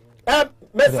are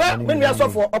so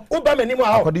for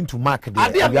according to Mark,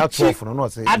 the 12 no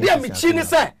say. Adia Michini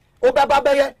say,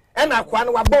 Obabaye, and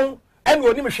Aquan Wabon, and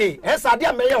Wonimishe, and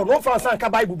Sadia Mayor, no for Sanka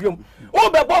Bible Bium.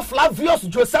 Obabo Flavius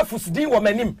Josephus D.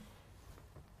 Womanim.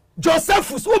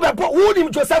 Josephus,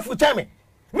 Obabo, Josephus Tame.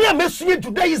 Me a message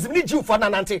today is need you for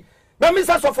Nanante. Let me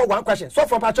say so for one question. So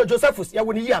for Pastor Josephus, ya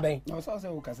wuni yi aben. No so say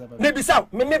wo kasa ba. Me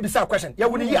bisa question. Ya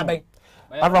wuni yi aben.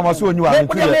 Abraham oso onyu anu.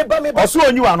 Oso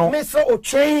onyu anu. Me so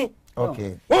otwen.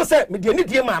 Okay. Won say me de ni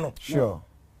die ma no. Sure.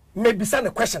 Me bisa the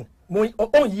question. Mo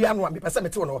on yi anu am pese me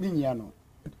te no. Ni yi anu.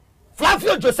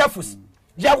 Flavio Josephus.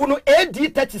 Ya wunu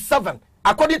AD 37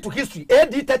 according to history.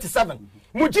 AD 37.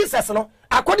 Mu Jesus no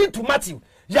according to Matthew.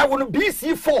 Ya wunu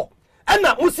BC 4.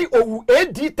 Ana musi owu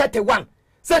AD 31.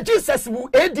 So Jesus will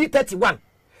AD 31.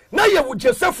 Now you will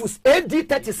Josephus AD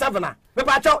 37.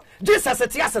 Jesus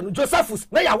Josephus.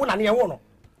 Now you will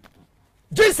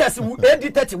Jesus will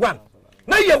AD 31.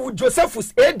 Now you will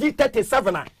Josephus AD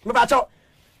 37.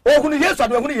 Oh, who yes or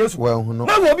no yes. Well, no.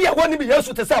 Now will be a one to be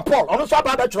used to say Paul. Also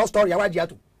about that true story. I want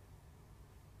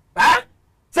ah,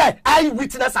 say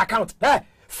eyewitness account.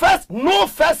 First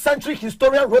century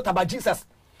historian wrote about Jesus.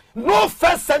 No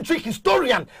first century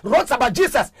historian wrote about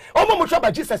Jesus. Omo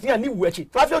about Jesus here ni wuechi.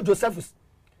 Flavio Josephus,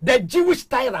 the Jewish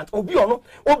tyrant, obi ono,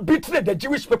 betrayed the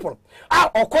Jewish people.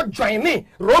 Oko join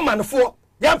Roman for.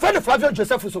 Ya friend Flavio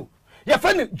Josephus. Ya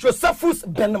friend Josephus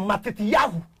ben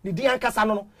Matityahu. Ni di ankasa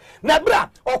no. Na bra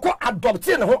oko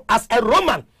adopted ho as a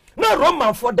Roman. No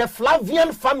Roman for the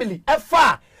Flavian family.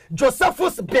 Efa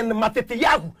Josephus ben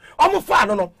Matityahu. Omo fa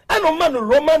no. Eno man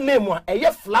Roman name wa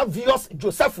eye Flavius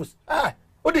Josephus.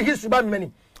 What the history about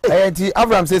many?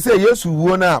 Avraham say Yesu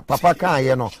wo na papa kan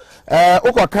ye no.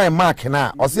 Okwa kan Mark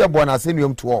na o se born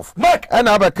asenium 12. Mark and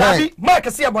abakan Mark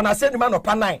se born asenium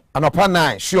anopa 9. Anopa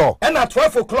 9 sure. And at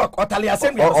 12 o'clock otali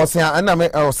asenium. O se na me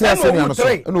o se asenium no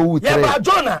so. No wu 3. Yeah, but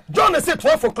John say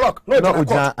 12 o'clock. No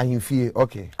ujina ahimfie.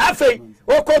 Okay. Afei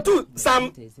okotu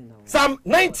Psalm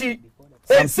 90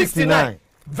 and 69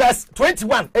 verse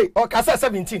 21. Hey, okasa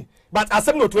 17. But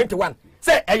asem no 21.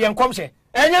 Say eyen komhye.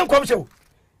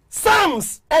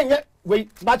 Psalms enye we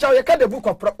bacha ye ka the book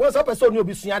of one person no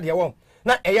bi sua de won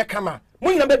na eye kama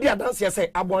mun na be adanse say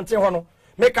abonte ho no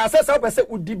make say person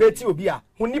u debate obi a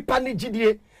honipa ne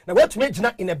gidie na what me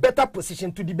gina in a better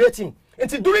position to debate him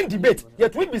until during debate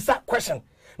yet we be question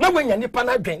na when ya nipa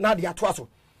na dwen na de ato aso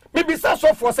me be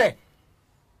so for say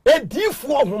e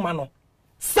difo ohuma no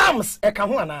Psalms e ka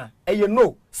ho ana e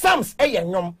no Psalms e ye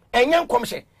nyom enye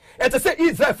nkomhye et say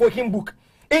Israel for him book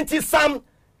into Psalm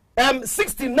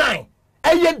 69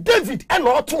 e ye David e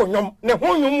no to nyom ne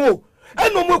ho nyom o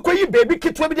eno mo koyi baby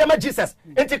kitwa bi dem Jesus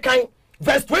into kan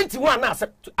verse 21 na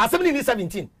assembly ni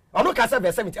 17 ono ka say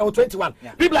verse 17 or 21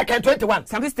 people like 21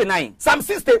 Psalm 69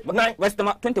 verse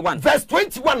 21 verse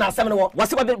 21 na assembly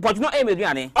was what the bojuno e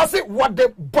meduane I say what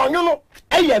the bonyono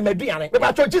e ye meduane me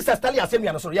ba cho Jesus tell you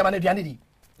assembly no so ye ma meduane di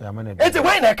eti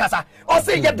when na kasa o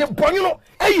say ye de bonyono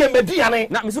e ye meduane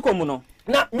na misuko mu no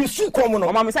na misuko mu no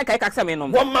o ma me sai kai kaksa me no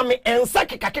wo ma me ensa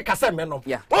kekakekasa me no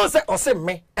o say o say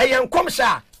me e ye nkom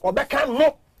sha obeka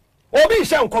no obi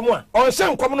hye nkom a o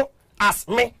hye nkom no as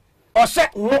me o hye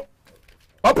no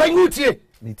open utie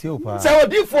say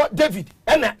odifo David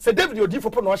ena say David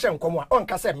odifo po no hye nkom a on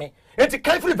ka say me enti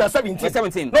kan free verse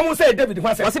 17 no mo say David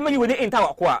ho say o say me weni enta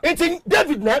wako a enti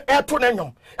David na eto na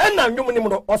nyom ena nyom ni mo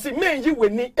no o say me yi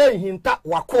weni ehinta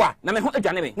wako a na me ho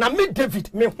adwane me na me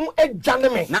David me ho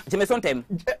adwane me na jemeson tem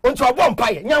onto abo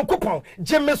mpaye nyankopon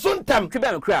jemeson tem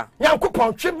twebe me kra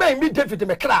nyankopon twebe mi David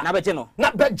me kra na beje no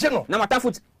na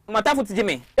matafo ti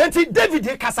jeme enti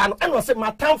David kasa no eno se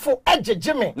matamfo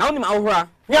agege me na onim ahohora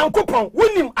nyankopon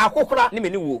wonim akokora ni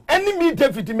meni wo eni mi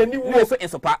David meni wo so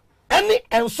ensopa eni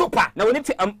ensopa na woni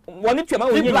tua ma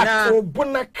woni nyina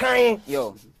obuna kan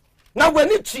yo na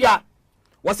woni tua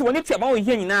wasi woni tua ma wo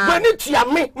hia nyina woni tua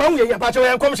me ma wo hia pa che wo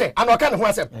yankom hye ana oka ne ho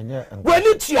asem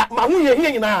woni tua ma wo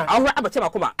hia nyina ahohora abache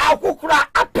makoma akokora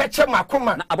apeche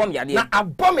makoma na abom yade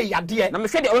na me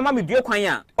hwede obema me due kwan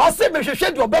a o se me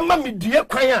hwehwe de obema me due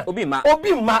kwan a obi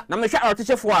ma na me hwe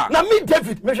arotechefo a na me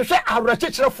David me hwehwe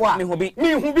arotechefo a me hu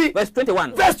bi verse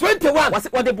 21 wasi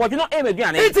what the bojuno e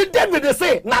meduane enti David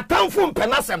say na tamfo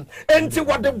mpenasem enti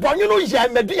what the bonyono ya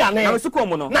meduane na sukom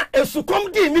mu no na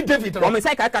esukom di ni David o me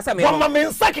sai ka kasa me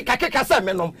no saki kasa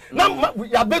me no na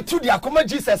ya betu di akoma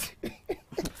Jesus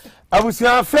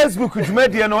abusia Facebook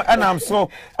jumedie no enam so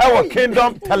ewo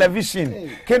Kingdom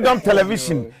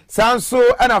Television sanso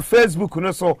ena Facebook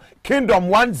no so Kingdom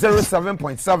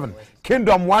 107.7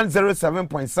 Kingdom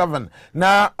 107.7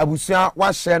 na abusia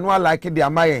wa share no like the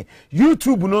amaye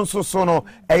YouTube no so no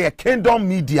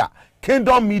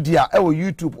Kingdom Media ewo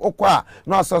YouTube okwa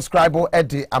no subscribe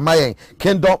edi amaye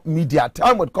Kingdom Media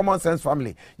time with common sense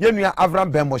family yenua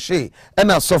Avraham ben Moshe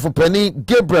ena sofopani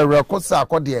Gabriel Wirekoh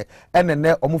Sarkodie ena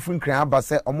ne omufin kran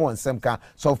abase omo nsemka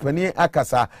sofopani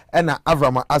akasa ena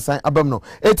Avraham asan abamno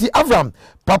eti Avraham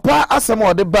papa asem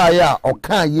ode ba ya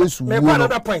oka Yesu me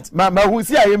another point ma hu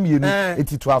si aye mienu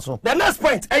eti to aso the next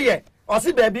point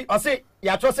osi baby osi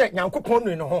ya to say nyankopon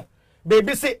nu no ho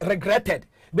baby say regretted.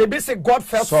 Baby say God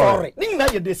felt sorry. Now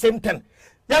you're the same thing.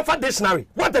 For dictionary,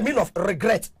 what the meaning of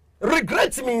regret?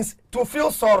 Regret means to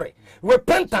feel sorry,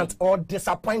 repentant, or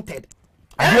disappointed.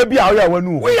 I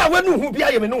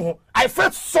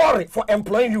felt sorry for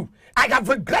employing you. I have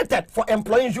regretted for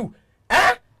employing you.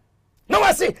 No,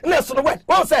 I say, let's the word.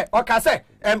 One say, okay, say,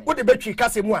 what the betri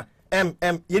kase mua,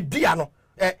 ye diano,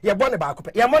 ye bonne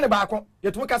bako, ye money bako,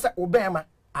 ye tuka say, Obama,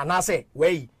 and I say,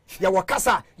 way. Ya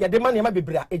wakasa ya de man ya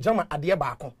mabibra ejama ade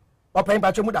baako opan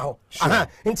ba twemu da ho aha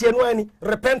nti enu ani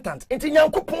repentant nti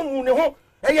nyankopon mu ne ho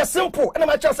eye simple na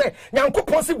ma cha say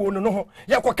nyankopon si wo no ho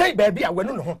ya kokai ba bia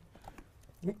wanu no ho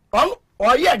on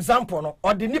or ye example no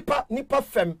or the nipa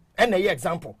fem na ye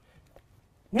example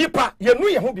nipa ye nu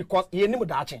ye ho because ye nim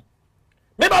daache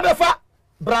me ba be fa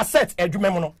bracelet adwuma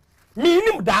mu no me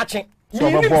nim daache so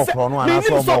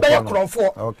be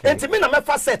kronfo enti me na me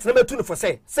fa set na metu no for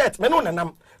say set me no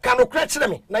nanam ka no kra kire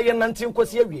me na ye nante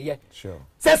nkosi awiye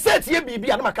say set ye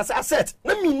bibia na makasa set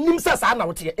na me nim say sa na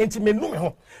wote enti me nu me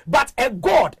ho but a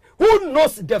God who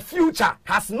knows the future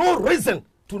has no reason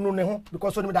to know ne ho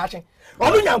because onim da achen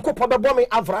onu nyankopon be bo me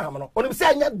Avraham no onim say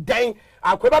anya dan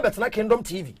akweba betena Kingdom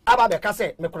TV aba be ka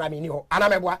say me kura me ni ho ana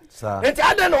meboa enti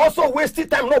adan no also waste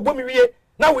time no bo me wie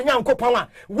na wo nyankopon a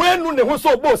wenu ne ho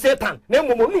so bo Satan na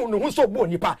momo ne ho so bo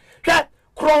nipa hwe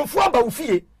kronfo aba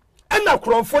ofie ena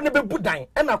kronfo ne bebu dan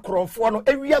ena kronfo no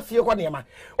ewia fie ho ne ma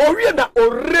owie na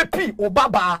orepi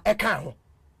obaba eka ho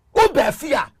o ba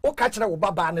fie a o ka kire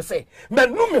obaba ne say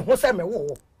menu me ho say me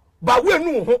wo ba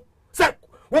wenu ho say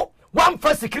one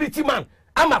for security man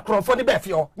ama kronfo ne ba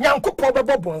fie ho nyankopon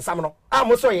bebo bonsam no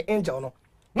amo so ye angel no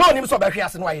no nim so ba hwe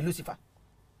ase no aye Lucifer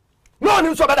no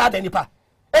nim so ba da nipa.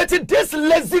 This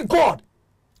lazy God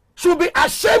should be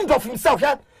ashamed of himself.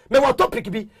 Yeah, me what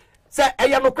topic be say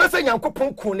eya no krese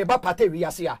nyankopon kun ne ba pata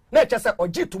wiase a na eche say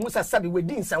ogi to mu say sabi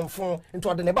wedi nsamfon into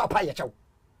ode ne ba pa ye chew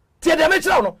tie de me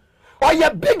kire no or ye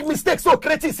big mistake so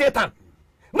create Satan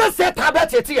na Satan ba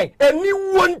tete yen eni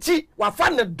wonti wa fa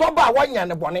ne doba wanya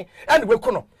ne bone ene we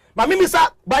ku no ma mimi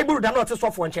sa Bible da no te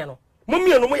so fo nche no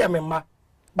momienu mo ye memma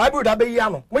Bible da be yi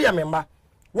ano mo ye memma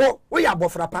wo ya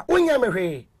bofra pa onya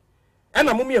mehwe e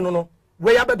na momienu no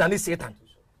we ya be dani Satan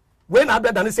we na be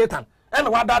dani Satan e na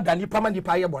wada dani pa ma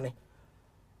nipa ye bone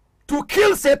to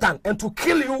kill Satan and to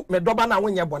kill you me doba na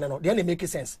wonya bone no dey na make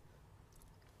sense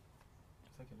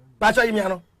ba cha yimi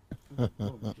ano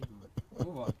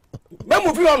me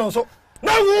move on so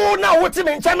na wo ti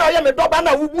me ncha na ye me doba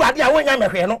na wubu ade a wonya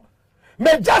mehwe no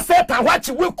me just Satan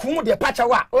wachi we kum de pacha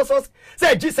wa also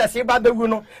say Jesus e ba bewu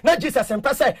no na Jesus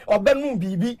mpa say obenu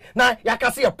bibi na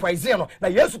yakase e poison no na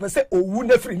Yesu pe say owu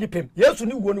na firi nipem Yesu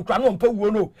ni wo no kra no mpa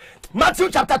wo no Matthew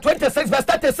chapter 26 verse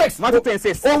 36 Matthew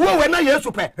 26 owu we na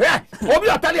Yesu pe obi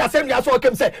otali asem ya so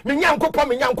okem say me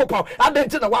nyankopon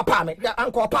adenti na wa pa me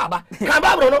anko pa ba kan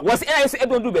ba bro no was Yesu e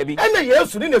don do baby na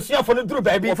Yesu ni na suafo no duru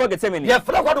baby wo Gethsemane ye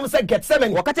fra kwadum say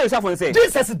Gethsemane wo ka kire suafo no say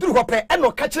Jesus duru ho pe e no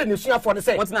ka kire ne suafo no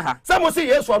say what na ha see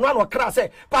Yesu anu anu kra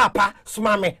say papa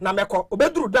suma me na meko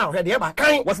obeduru down he de ba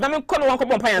kan was na me ko no wan ko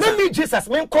bompa yansa me Jesus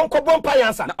me ko bompa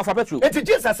yansa na ofa petru enti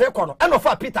Jesus e ko no and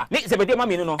ofa Peter ni Zebedeo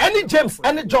mami no any James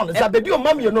any John Zebedeo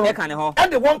mami no e kan ho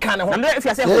and the one kan ho na if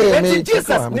you say enti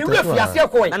Jesus ni refi ase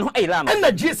ko na ho ila no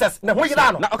and Jesus na ho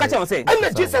ila no na o ka che won say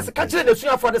and Jesus ka kire de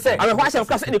sua for the say awe ho asem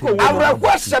kra so e ko wo awe ho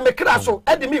asem kra so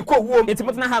e de mi ko wo enti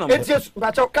mutna ha no enti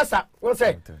ba cha kasa won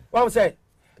say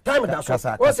time da so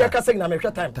o se kasa na me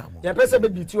hwe time ye pese be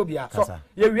biti obi a so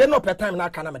ye wie no per time na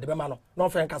aka na me de be ma no no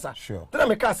fen kasa tena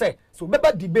me ka say so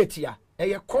beba debate ya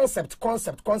e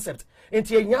concept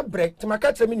enti ye nya bre ti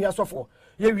maka kire me nua sofo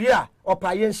ye wie a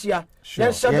opa ye nhia ye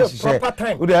nhia proper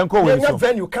time ye nya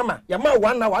venue kama ya ma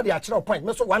 1 hour de a kire point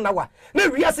me so 1 hour na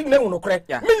wie sig na hu no kore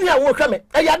me nua wo hwe me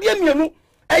e ya de mienu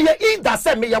eye either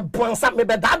say me ye bonsa me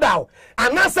be dada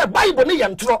ana say Bible ne ye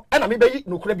ntro e na me be yi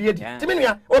nokura bi edi timi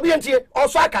nua obi entie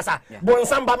oso akasa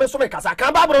bonsa mba me so me kasa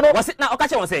kan Bible no wose na o ka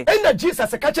che won say na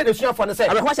Jesus ka che de suafo no say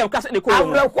awe hwa kasa ne ko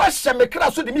wo awe hwa me kra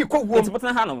so de mi ko wo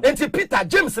enti Peter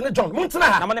James ne John mun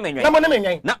tena ha na mo ne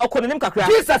menwen na okọ nim kakra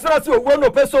Jesus na say owo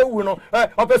no peso owu no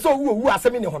o peso owu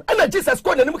asemi ne ho na Jesus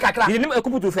ko nanim kakra nim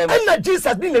ekubutu fam na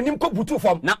Jesus ni nanim ko butu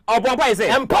fam na obompa say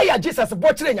empire Jesus bo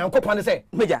kire nyankopon ne say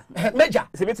meja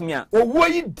sebetumia owo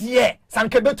yi die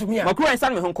sanke betumia makura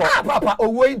nsan me ho nko papa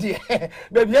owo yi die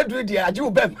baby edu die age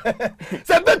ubem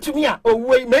sebetumia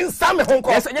owo yi me nsan me ho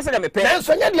nko eso nye se de mepe na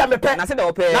eso nye de mepe na se de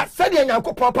ope na se de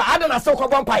nyankopon pa ada na se ko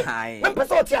bompai me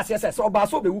pese o ti ase se oba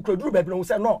so be wu kroduru baby no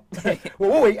se no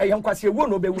owo yi eyan kwase ewu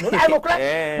no be wu no ai no kra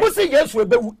musi Yesu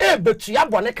ebewu betua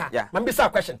bone ka ma be say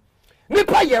question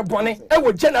nipa ye bone e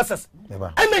wo Genesis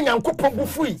ena nyankopon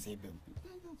bufu yi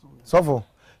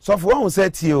so for one say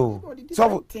tio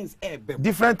so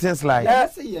different things like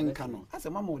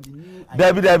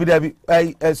David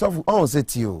so for one say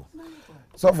tio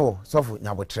so for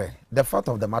nyabotre the fact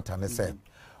of the matter ne say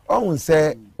on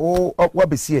say o what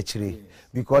be see akire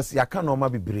because ya kan no ma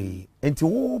bebre enti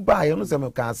wo ba ye no say me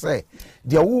kan say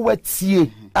de wo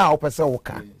watie a opese wo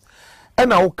ka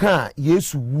ena wo ka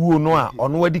Yesu wuo no a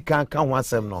ono wadi kan ho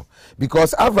asem no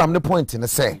because Avraham ne point ne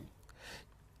say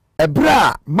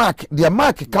Ebra Mark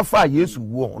kafa Yesu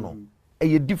wo no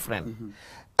e different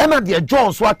ena de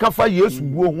John so kafa Yesu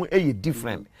wo ho e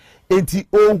different enti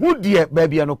ohu de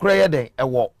baabi no kra ye den e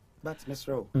wo but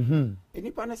Mr.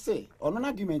 Enipa na say ono na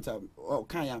argument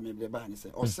kan ya me ba ne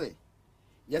say o say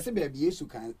yes baabi Yesu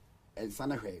kan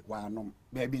ensana hwe wa anom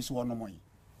baabi so ono moyi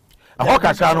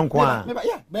ahoka ka no nko a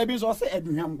yeah baabi so say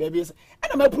aduham baabi say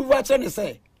ena ma prove a ne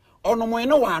say ono moyi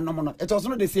no wa anom no it was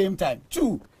not the same time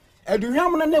two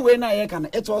aduham no ne we na ye kan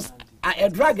it was a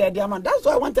drag diamond. That's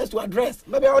what I want us to address.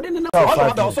 Maybe I didn't know.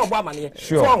 Also,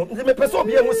 so me person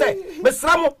be able say, "Me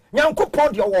sramo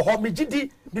nyankopon de wo ho me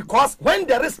gidi because when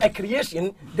there is a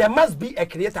creation, there must be a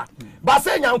creator." But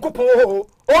say nyankopon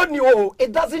oni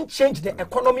it doesn't change the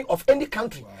economy of any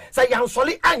country. Say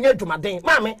yansoli anya dwumaden.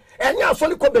 Mame, enya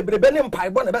soli ko bebrebe ne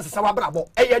mpaebo na be sesa wa brabo.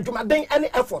 Eya dwumaden any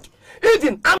effort.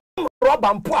 Even rob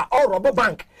ampoa or rob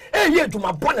bank ye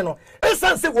dwuma bone no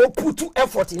esan say we put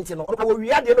effort into no we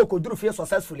wi ade no ko duru fie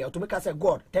successfully to make us say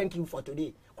God thank you for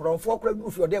today kronfo kra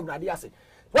duru fie ode urade ase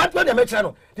what when dey make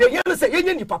no dey yen say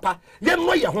yen ni papa yen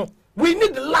no ye ho we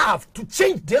need love to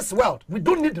change this world. We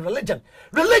don't need religion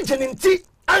in tea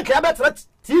anka ya betra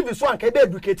TV so anka be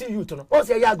educate youth no o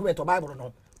say ya argument o Bible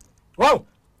no wow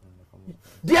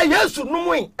dey Yesu no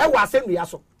mu e wa asem ya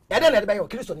so ya dey na dey be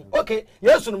Kristo ni okay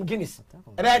Yesu no Guinness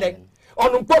e be dey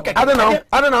on pocket. I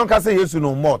don't know can say yes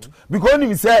no mort because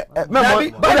him say Bible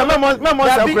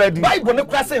no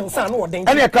krase nsan no den.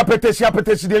 Any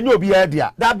petition dey no be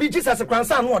idea. That be Jesus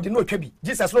kransan no dey no twebi.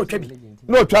 Jesus no twebi.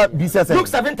 No twa Jesus. Luke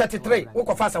 7:33. Wo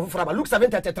ko fast afufra Luke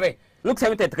 7:33. Luke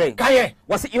 7:33. Kaye.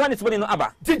 Was it Yohane tubone no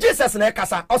aba? Ti Jesus na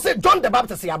kasa. O say John the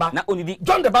Baptist yaba. Na onidi.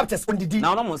 John the Baptist ondidi.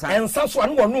 Na ono mo san. Ensan so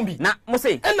anu wonu bi. Na mo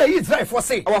say. Na Israel for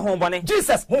say. O ho bone.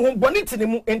 Jesus ho bone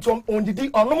tinemu entom ondidi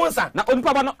ono mo san. Na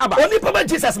onipa ba no aba. Onipa ba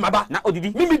Jesus maba. Na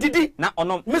odidi. Mimi didi. Na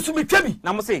ono. Mesu mi twebi.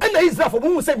 Na mo say. Na Israel for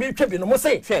mo say mi twebi no mo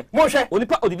say. Mo hwe.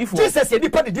 Onipa odidi fo. Jesus ye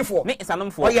nipa didi fo. Me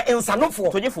insanomfo. Oye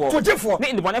insanomfo. Tojefo.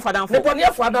 Me ndibone fadanfo.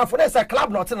 Ndibone fadanfo na say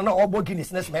club not na obo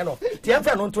Guinness next man no. Ti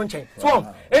enfa no nto nchen. So,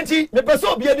 enti me pese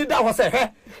obi ani da ho say he.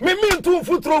 Me ntu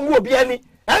mfutro mu obi ani.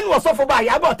 And was off by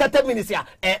about 30 minutes here.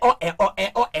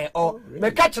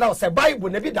 Me catch now say Bible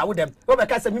never da with them. Go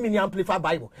make say me amplify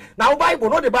Bible. Now Bible,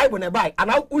 not the Bible ne buy. And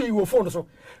now you will phone so.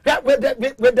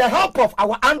 With the help of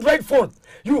our Android phone,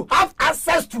 you have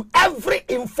access to every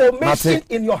information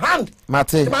in your hand. Mate.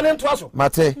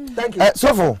 Thank you.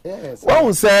 So for what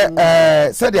we say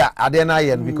said the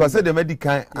adena because said the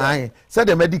medical said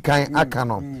the medical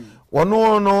akanom.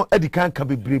 No edikan can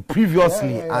be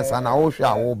previously as an awosha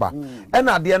awoba and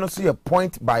at the end of see a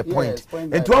point by point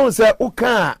and to one say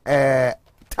uka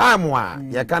time wa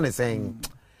you can saying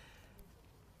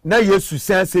na yesu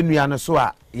sense nuano so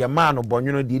a your man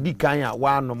obonyo de edikan a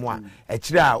wa no mo a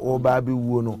ekire a oba be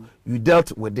wuo no you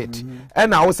dealt with it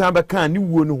and I was be kan ni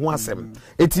wuo no ho asem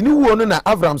eti ni wuo no na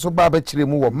Avraham so ba be kire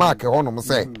mu wo mark ho no mo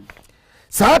say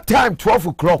sa time 12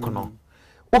 o'clock no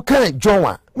okay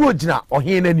John no gina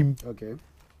ohen nanim okay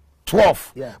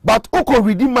 12 yeah. But oko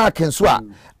ready mark and so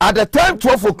at the time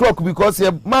 12 o'clock because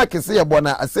your mark is say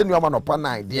bona asenu ama no pa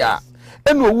 9 dia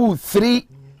and wo 3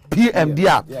 p.m.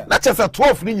 dia na chesa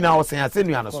 12 ni nyina wo sen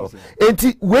asenu ana so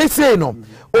enti we say no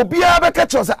obia be ka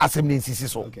cho say asem ni nsisi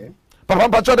so okay papa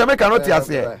pa cho de make no ti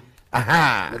ase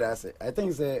aha I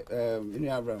think say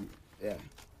Abraham yeah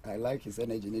I like his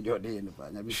energy need your day in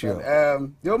the sure.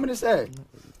 The woman say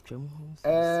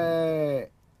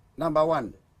number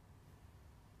one,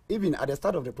 even at the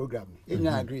start of the program, you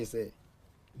agree say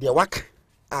the work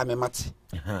I'm a mat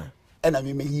and I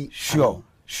mean sure.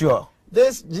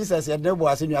 This Jesus had never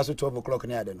was in you 12 o'clock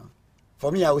near the no.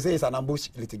 For me, I would say it's an ambush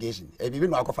litigation. If you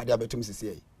know for the betum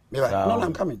CCA. No,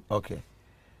 I'm coming. Okay.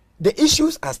 The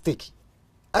issues at stake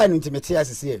are intimate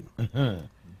as CCA.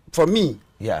 For me,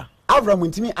 yeah. Avraham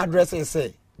intimi address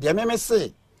say the meme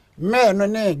say me no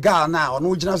ne ga na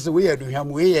ono gina so we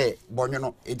aduham we bonyo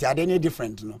no it ade any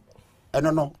different no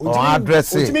no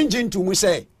intimi gintu mu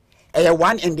say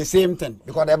one and the same thing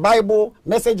because the Bible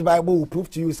message Bible will prove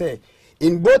to you say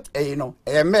in both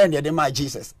men they my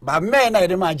Jesus but men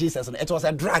they my Jesus it was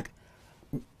a drag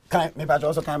can me but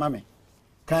also can mama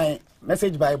can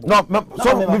message Bible no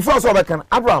so before so we can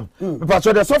Abraham because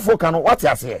the so for can what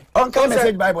you say on can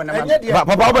message Bible na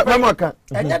papa mama can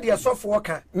enya the so for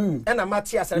can na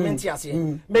Matthias elementi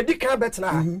ase medical bet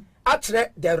na actually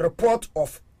the report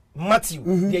of Matthew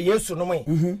the Yesu no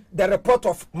man the report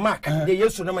of Mark the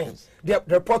Yesu no man the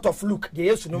report of Luke the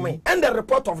Yesu no man and the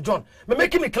report of John me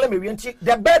making me claim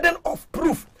the burden of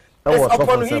proof is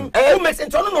upon him who makes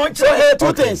into no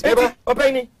two things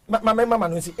obey mama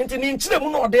no see into ni nchire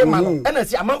mu no de ma no na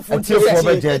si amanfo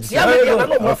ntie ya me na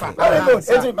no mo fa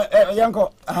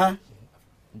yanko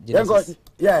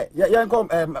yanko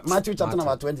Matthew chapter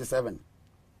number 27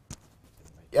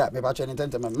 yeah me ba training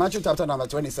Matthew chapter number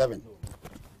 27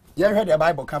 you heard the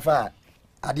Bible cover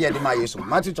ade ade ma Yesu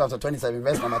Matthew chapter 27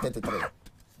 verse number 33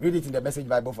 read it in the Message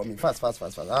Bible for me fast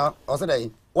also there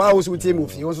why was we team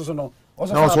of you also no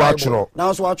now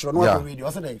so actual no read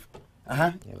also there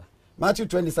Matthew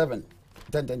 27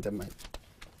 10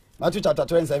 Matthew chapter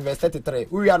 27 verse 33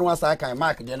 we are no say kan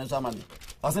Mark the no man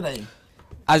also there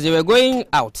as they were going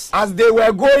out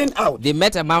they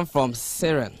met a man from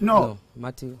Syrian no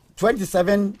Matthew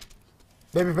 27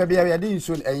 baby I didn't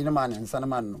show any man and son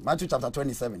man Matthew chapter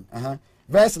 27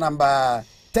 verse number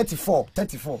 34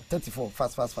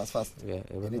 fast yeah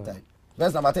anytime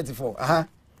verse number 34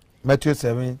 Matthew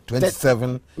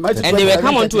 7:27 and they were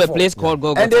come onto a place called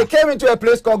Golgotha and they came into a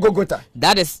place called Golgotha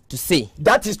that is to say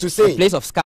a place of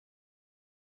scar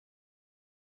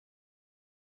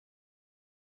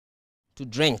to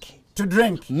drink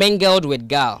mingled with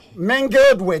gall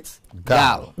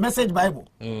Message Bible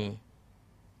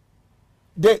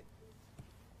the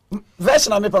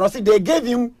version of me pronounce they gave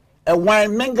him a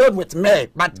wine mingled with myrrh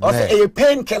but also a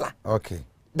painkiller okay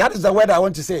that is the word I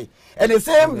want to say and the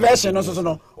same version also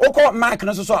no oko Mark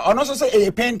no so say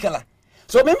a painkiller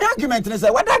So my argument is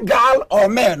whether girl or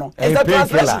man, no, it's a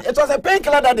translation. It was a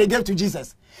painkiller that they gave to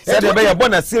Jesus. Said they be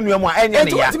born as senior more any.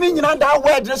 It means you know that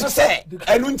word just say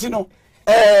eluntino.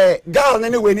 Girl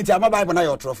anyway need to my Bible na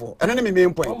your trofo. And then me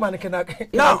main point.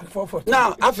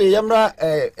 Now after yamra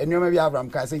enyo be Abraham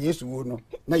can say yes wo no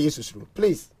na Jesus ru.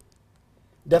 Please.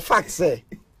 The fact say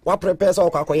what prepares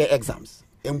all kwakoye exams.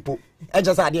 Empo. E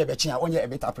just ade be chia onye a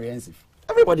bit apprehensive.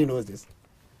 Everybody knows this.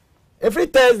 Every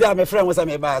Thursday, my friend was at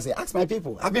me bar. I say, ask my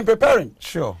people. I've been preparing.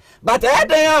 Sure. But every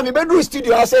day, me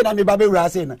studio. I say, na me baby I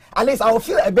say, at least I will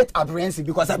feel a bit apprehensive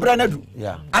because I brand new.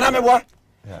 Yeah. And I'm a what?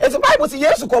 It's the Bible says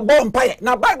yes, you go born pie.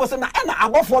 Now Bible says na I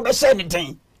go for be share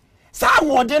anything. Some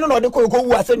one day no dey go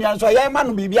who I say you answer. Yeah,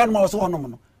 man, be bian mo so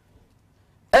no.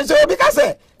 And so because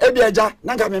Ebieja,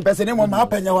 nanka me person name ma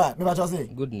penya wa. Me ba say.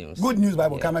 Good news. Good news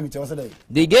Bible come me tell say.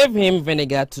 They gave him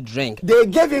vinegar to drink. They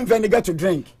gave him vinegar to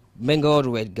drink. Mingled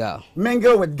with gall.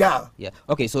 Mingled with gall. Yeah.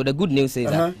 Okay, so the good news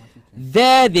is that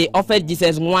there they offered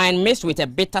Jesus wine mixed with a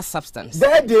bitter substance.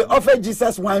 There they offered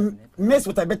Jesus wine mixed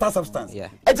with a bitter substance. Yeah.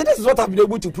 And so this is what I've been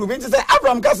able to prove. It is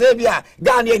Abraham can say, "Bia,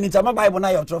 Ghana ni tama Bible na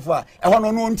your trophy." I want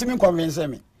no ntimi convince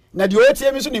me. Na the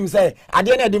OTM so nim say,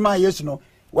 "Ade na de man yes no,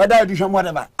 whether you show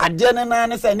whatever, ade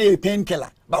na say na painkiller,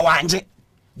 but wanje."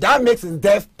 That makes his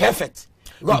death perfect.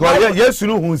 Because yes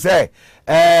no who say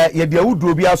ye dia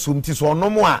wuduro bi asom ti so no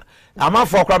mo a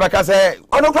amafo kra beka say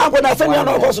ono kra ko na say na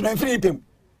no so na mfiri pem.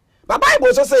 But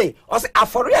Bible so say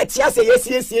afore atia say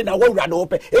yes na wawura no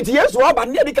ope. Eti Yesu oba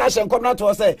na di ka hye nkom na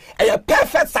to say a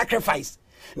perfect sacrifice.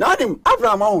 Now him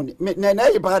Abraham on na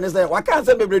e ba ne say waka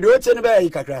say bebrede o tie ne ba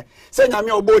yi kakra. Say nyame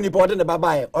obo ni po de ne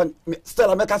baba on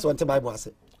still make us on the Bible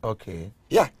say. Okay.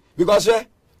 Yeah, because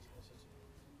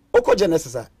oko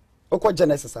Genesis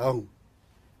ahụ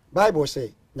Bible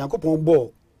say Nyankopon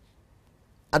bo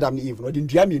Adam and Eve no di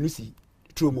ndua mienu si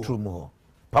true mo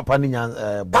papa ni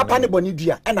boni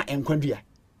dua na enkwadua.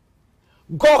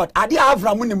 God ade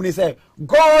Avraham nim ni say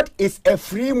God is a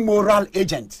free moral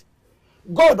agent.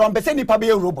 God on be say nipa be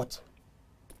a robot.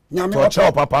 Nyame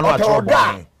o papa no a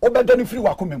trouble obedo ni free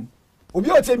wakomem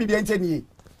obi o tie mi bi enteni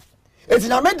eti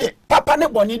nyame de papa ne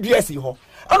boni dua si ho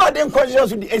ono de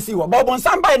nkwajios di esi ho but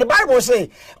bonsam by the Bible say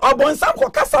obonsam ko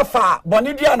kasa fa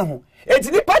boni dua no ho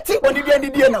eti ni party boni dua ni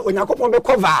die na Onyankopon be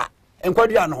cover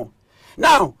enkwadua no ho.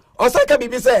 Now osaka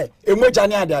bibi say emoja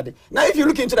ne ade now if you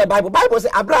look into the Bible say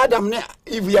Abraham ne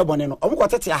Eve ye boni no omko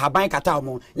tete ahaban kata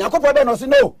omo Nyankopon be no say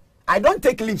no I don't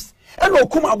take leaves and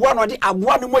okum aboa no de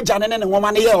aboa no moja ne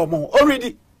nwoma ne ye omo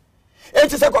already.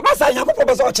 It is a commercial.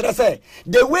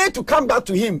 The way to come back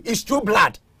to him is through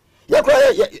blood. No.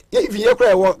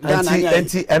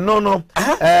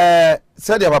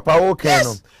 Said your papa okay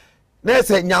no. Na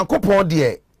say Nyankopon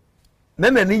de na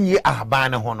nani nyi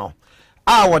ahaban ne ho no.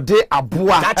 A wo de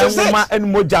aboa enuma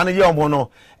enmoja ne ye omo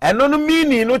no. Eno no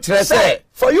meaning no kire say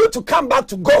for you to come back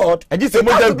to God, it has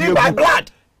to be by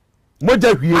blood. I'm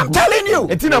telling you.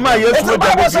 It's in the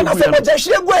Bible says moja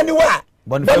hwiegu anywhere.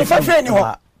 Boniface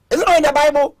anywhere. Is it not in the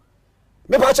Bible?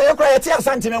 Me pa che yakra yeti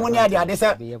asantime woni ade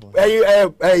say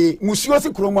musuo si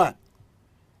kroma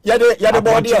ya de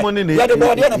body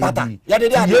na pata ya de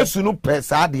Yesu no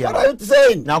pesa ade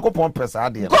Nyankopon pesa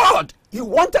ade God, he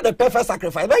wanted a perfect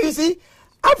sacrifice. But you see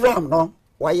Abraham no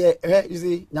why you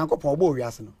see Nyankopon bo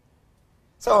wiase no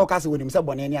so o kase woni mse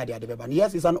bone ni ade beba.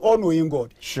 Yes, he's an all-knowing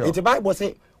God. Sure. It's the Bible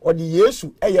say or the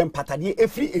Yesu empatade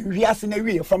every wiase na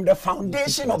wie from the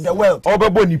foundation of the world.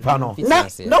 Obebo nipa no.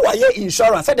 No why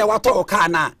insurance say they water car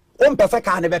na perfect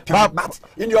car never pay. But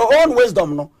in your own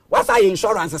wisdom no what's our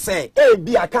insurance say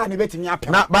be a car never betimi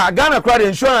apem. Na ba Ghana credit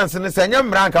insurance ne say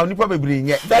nyam ranka onipa bebre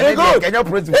nye. Very good. Kenya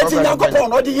prison. Eti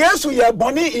Nyankopon or the Yesu ye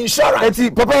boni insurance. Eti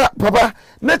papa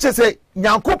na che say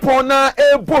Nyankopon na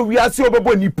ebo wiase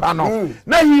obebo nipa no.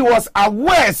 Na he was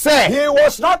aware say he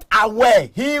was not aware.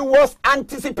 He was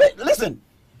anticipate. Listen.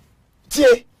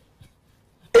 Tie.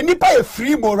 Enipa a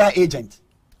free moral agent.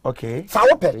 Okay.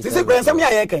 Fawope. This is when some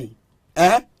ya kan.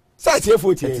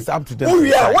 It's up to them. Who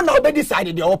we are, one now be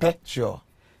decided the open. Sure.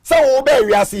 So obey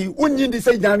we are see unyin the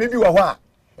say na maybe wa.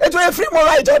 It was a free moral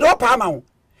agent do pa ma.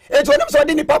 It was so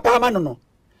dey papa ma no.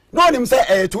 No him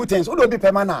say two things. Who do be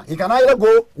permanent. He can either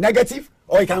go negative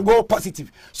or he can go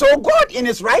positive. So God in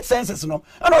his right senses no.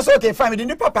 And also okay fine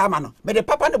the papa ma no. But the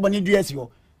papa no boni duas yo.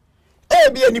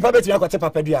 Be any papa be akwote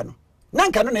papa dua no.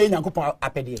 Nanka no na Nyankopon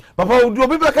apede. Papa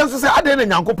obi be kan say ade na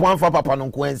Nyankopon fa papa no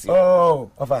nkoansi.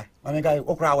 Oh, ofa. Mami kai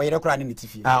okra wo yere kra ni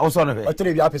tifi. Ah, oso no be. O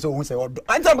tere bi apese ohun say odo.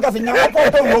 Anta me ka say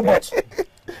Nyankopon to robot.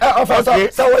 Ofa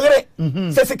so wo yere.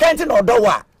 Se sekanti na odo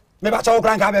wa. Me ba cha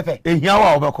okra nka bepe. Ehia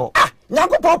wa obeko. Ah,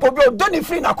 Nyankopon po bi odo ni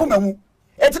free na koma mu.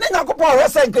 It's not Yankopon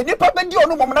Resen, can you papa di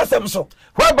onu mom na sem so.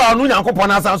 Whereby no Yankopon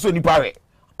asan so nipa we.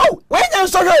 Oh, when you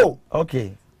so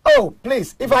okay. Oh,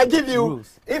 please, if I give you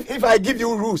rules. If I give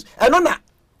you rules, and on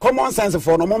common sense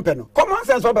for no monpeno. Common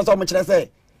sense for person much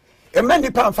say. A man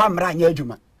nipa fa mra nya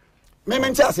adwuma. Me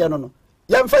mente ase no.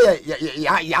 Yemfa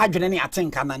ya adwene ne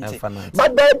atenka nante.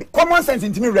 But baby, common sense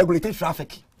intimi regulate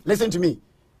traffic. Listen to me.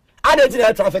 Add it to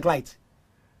the traffic light.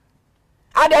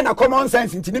 Add na common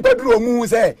sense intimi pedro mu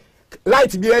say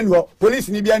light bi enu, police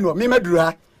ni bi enu. Me meduru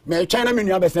ha. Me China me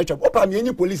nua be snatch up. Opa me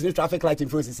any police ni traffic light in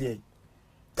force here.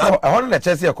 So I want to let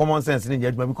you see a common sense in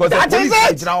your because that the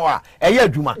police is now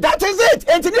that is it.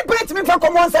 And you put me for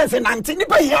common sense in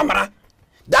Antinipa.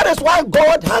 That is why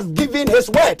God has given his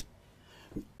word.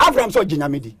 Avraham so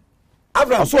Jinamidi.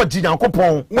 Avraham so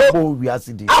Jinakopon no we are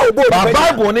sidi.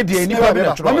 Bible only the nipa be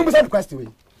natural. Me say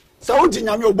question. So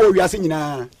Jinami obo we are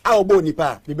nyina. A obo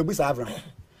nipa be bebusa Avraham.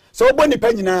 So obo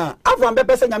nipa nyina. Avraham be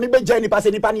pese nyame be gya nipa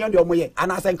se nipa ne yon de omoye.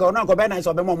 Ana asenka ono anko be na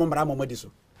so be mo mmara mo modi so.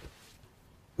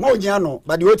 No,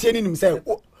 but the OTN himself.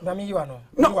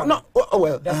 No. Oh,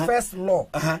 well, the first law.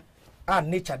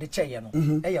 Nature the chair,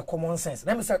 common sense.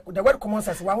 Let me say the word common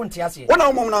sense. Why won't you say? What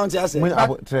now, mom? Now,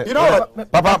 you know,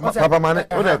 Papa, man.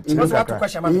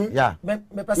 Yeah. Me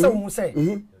person who say,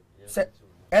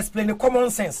 explain the common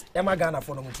sense. Am I gonna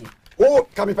follow me? Oh,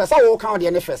 can be person who count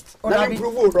the first. Let me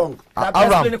prove you wrong.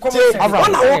 Avraham.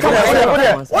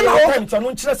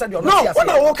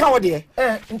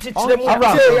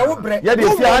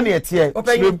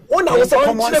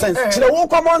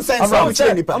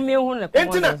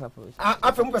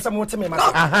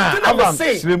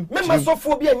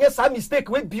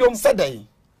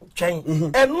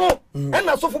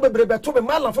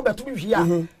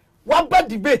 One bad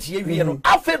debate here, you know.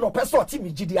 I feel no person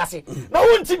team GDS. No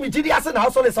one team GDS now,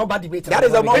 so let's all bad debate. That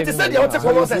is the more reason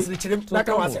common sense.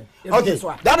 Okay,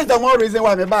 that is the more reason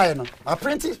why we buy no. A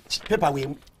printed paper we.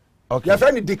 Okay. Your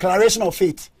friend declaration of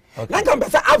faith. Now come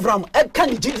say Avraham, can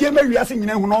GDS me wiase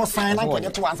nyina hu no sign na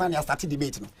kwenye to answer na start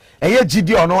debate no. Eye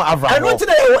GD or no Avraham. I know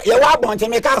today you wa bonte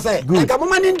me ka say. Nka mo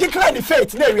man declare the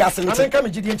faith na wiase nti. I mean come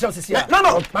GD Chelsea here.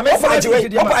 No.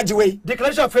 Opajiwe.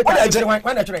 Declaration of faith.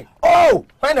 Why not try? Oh,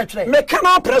 why not try? Me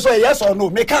can pressure yes or no.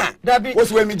 Me can.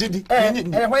 What's we me GD?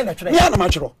 Why not try? Me na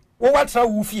machiro. Wo what try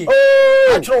wo fie?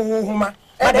 Achiro wo huma.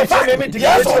 Yes or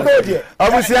no there.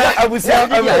 Abusia.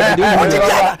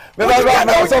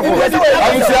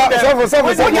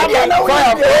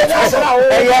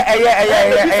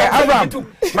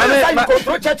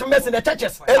 Control church mess in the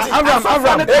churches.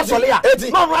 Avraham.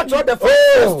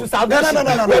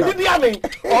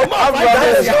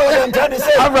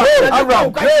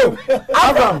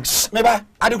 Maybe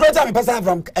at the great time person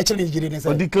Avraham actually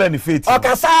did declare the faith.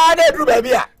 Okay, sir, do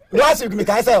baby. Last week,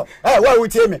 I said, what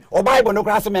would tell me? Or Bible no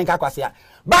grass men kakwasia.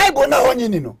 Bible no one you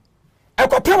know. A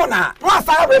copona, once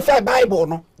I refer Bible,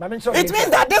 no. It means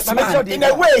that this man, in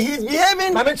a way, he's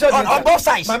behaving on both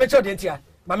sides. Dentia.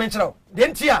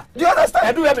 Do you understand?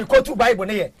 I do have a go to Bible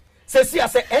here. Says here,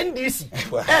 say NDC,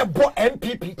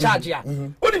 MPP charge ya.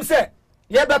 What him say?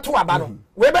 Yeah, but to Abano.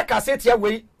 Rebecca said here,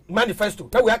 we manifesto.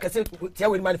 Now we can say here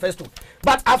we manifesto.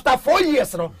 But after 4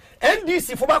 years, no.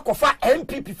 NDC for Kofa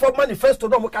MPP for manifesto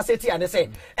no mukaseti and say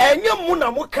enye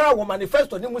muna muka wo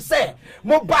manifesto ni mu say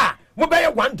mo buy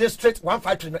one district one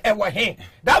factory no ewa hen.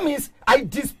 That means I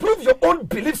disprove your own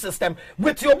belief system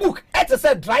with your book. It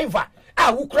say driver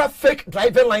who craft fake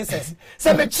driving license.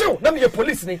 Say me chill na me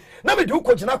police ni na me do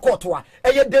ko jina court wa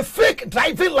the fake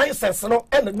driving license no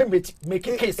and me make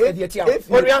a case e dey tia.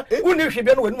 Onua uni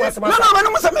hwebe no wenu asema.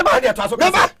 No say me ba dey to aso.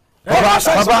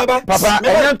 Papa,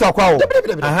 enya ntokwa o.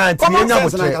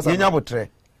 Enya botre.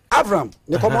 Avraham,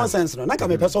 the common sense no. Na ka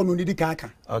me person no need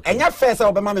kaka. Enya first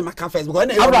e ma me maka first because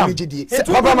na e me gidi.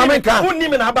 Papa mama kan. Unni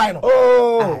me na buy no.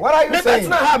 Oh, what are you saying? Me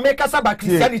na ha make asaba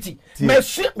Christianity. Me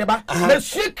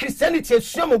Christianity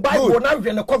assume mo Bible na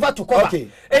we na cover to cover.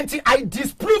 And I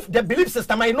disprove the belief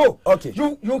system I know. Okay.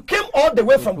 You came all the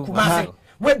way from Kumasi.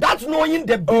 Without knowing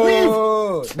the belief.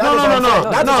 No.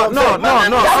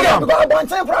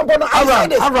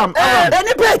 Avraham.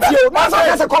 Any pet you.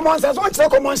 That's a common sense. What's the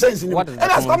common sense? What is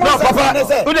common sense? Papa,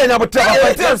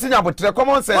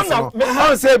 common sense.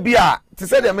 I say bia to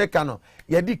say the American.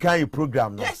 You did kind of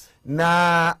program no.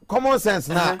 Na common sense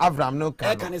na Avraham no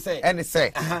can. Any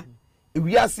say.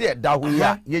 We are say that we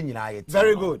are ye nyina.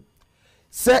 Very good.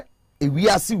 Say we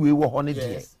are see we were honey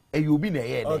there. You be na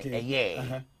ye.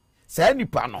 Say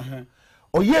nipa no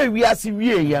oye wiase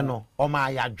wie no o ma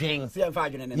ya dwen ye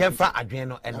fa adwen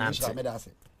no enante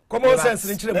common sense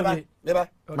ni chire mu ni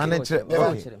ma ne chire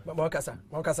mo kasa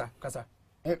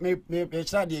me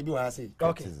chira de bi wa say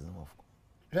okay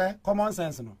common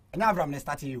sense no. And Avraham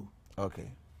started you.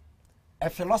 Okay. A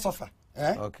philosopher,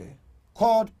 okay,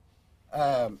 called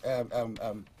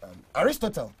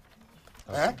Aristotle.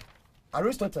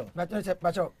 Aristotle. But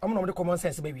I'm not the common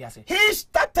sense, baby. I say He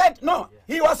started. No,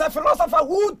 he was a philosopher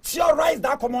who theorized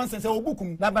that common sense.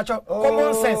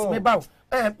 Common sense. Me bow.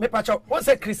 Me pacho. What's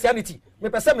a Christianity? Me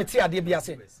person me tia de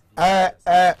biase.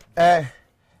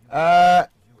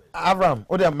 Avraham.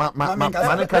 Oh, there,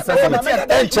 Manika says,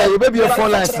 "Enche, you baby your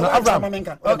phone lines now."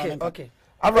 Avraham. Okay.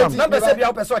 Avraham. Number say be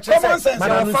person common sense.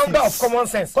 Founder of common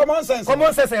sense. Common sense.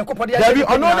 Common sense. And couple There be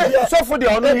so for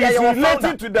the honor is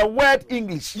relating to the word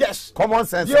English. Yes. Common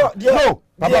sense. No.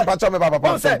 Papa, pacho me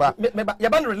papa. Me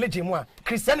ban religion mo.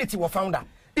 Christianity was founder.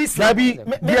 Islam. Me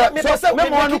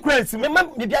one Christ. Me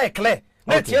be a clear.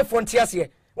 Na tie fo ntiase.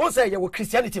 Won say you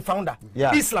Christianity founder,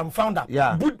 Islam founder,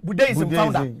 Buddhism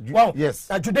founder. Wow. Yes.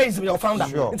 Judaism your founder.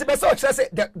 It's better say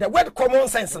the word common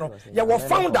sense no. You were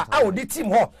founder our the team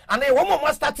ho. And then one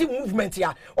more starting movement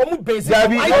here. Omu basic. I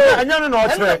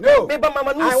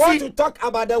want to talk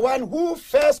about the one who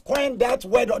first coined that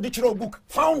word on the Chiro book.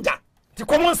 Founder. The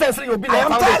common sense you be. I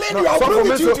am telling you, I'll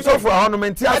prove it to you. So for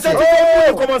ornament,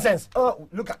 common sense. Oh,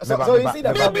 look. So you see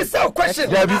that. Maybe self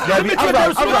question. I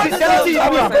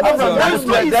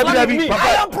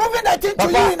am proving that thing to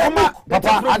you in a book.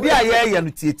 Papa, I hear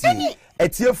you TT.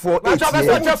 Etie for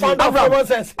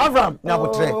Avraham, now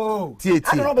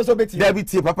TT. Debbie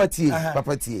T, Papa T.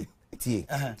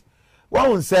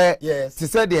 One say, yes, to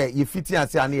say there, you fit and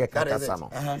say, I need a casano.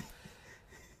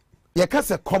 You can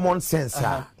say common sense.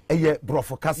 Eye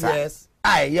brofo kasa. Yes.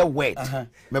 Aye word.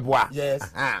 Meboa. Yes.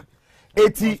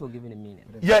 Eti.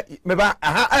 Yeah, meba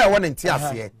I want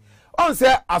ase. On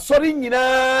say asori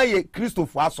nyina ye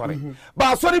Christopher asori. Ba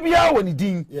asori bia woni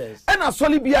din. Yes. And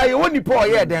asori bia ye woni po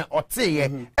ye den ote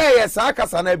ye. Eye sa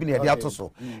kasa na bi na de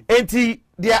atoso. Enti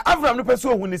dia Avraham no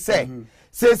person hu ni say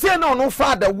say na no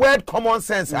fa the word common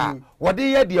sense what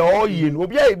dey ye de all ye no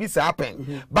obi a bi sa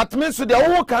happen. But me so de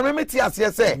wo kan me ti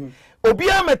ase say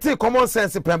Obia meti common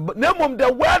sense name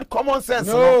the word common sense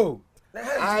no.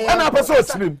 I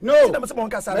person no.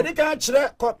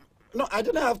 No, I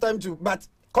didn't have time to, but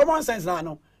common sense now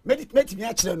no. Make me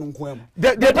actually no kwam.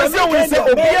 The person will say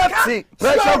Obia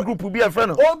pressure group will be a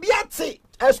friend. Obia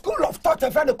a school of thought a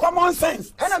friend common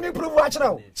sense. And I me prove watch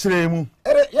now.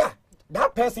 Yeah.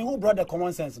 That person who brought the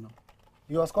common sense no.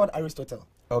 He was called Aristotle.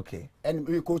 Okay. And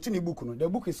we continue book no. The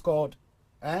book is called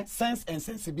Sense and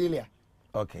Sensibilia.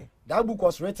 Okay. That book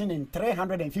was written in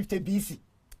 350 BC.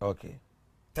 Okay.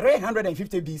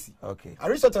 350 BC. Okay.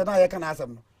 Aristotle now you can ask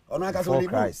him. Before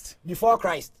Christ. Before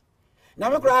Christ. Now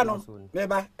me cry no.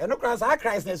 Meba, no cry sa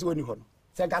Christ na so ni ho no.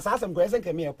 Se ka sa asem kwese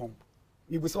ke me epon.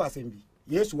 Mi bu so asem bi.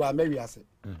 Yesu wa Mary ase.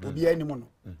 Obi animu no.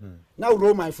 Now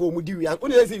Roman for mu di wi.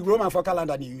 Only say Roman for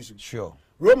calendar ni use. Sure.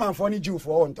 Roman for ni Jew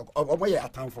for on talk. Omo ye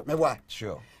atamfo. Meba.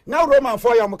 Sure. Now Roman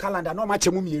for your calendar no ma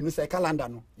chemu mienu say calendar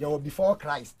no. You before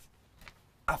Christ.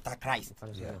 After Christ.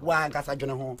 One kasa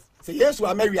dwene ho. Say Yesu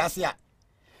wa Mary ase a.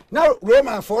 Now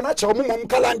Roman for na chemu mom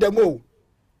calendar mo.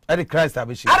 And Christ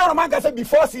abishi. I don't know man say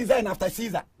before Caesar and after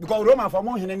Caesar because Roman for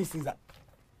more than any Caesar.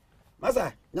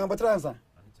 Masa, nya botra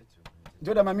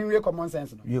Joda mami we common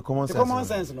sense no. You common sense. Common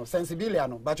sense no, sensibilia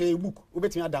no, but a book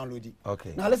ubetumi download it.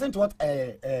 Okay. Now listen to what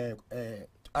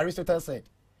Aristotle said.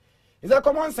 Is that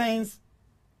common sense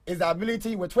is the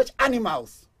ability with which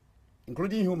animals,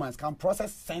 including humans, can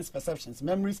process sense perceptions,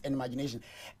 memories, and imagination,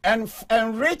 and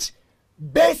enrich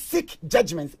basic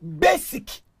judgments. Basic.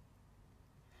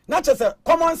 Not just a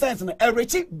common sense, no,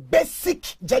 enriching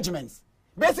basic judgments.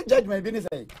 Basic judgment, be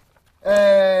say,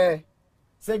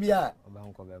 Sebia,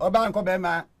 Obanko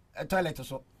Bema, a toilet or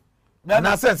so. And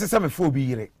I said, "Some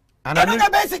phobia." And I know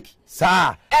basic,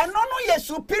 sir. And no, yes,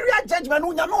 superior judgment.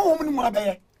 Who know whom you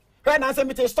are. When I say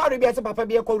me story, be as a papa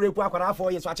be a co-report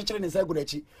 4 years, watching in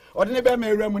Sarkodie, or the neighbor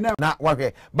may remember. Now,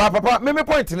 okay, but papa, me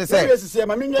point in the same.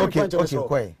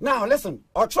 Okay. Now listen,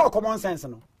 or try common sense,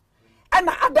 no, and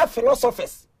other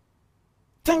philosophers,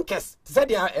 thinkers, said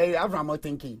they are Avraham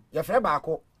thinking. Your friend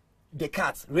Wirekoh,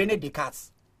 Descartes, René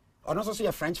Descartes, or also see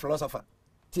a French philosopher,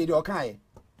 Thierry Okai,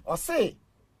 or say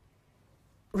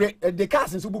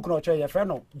Descartes in book no your friend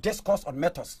no discourse on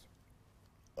methods.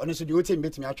 Honestly, the ultimate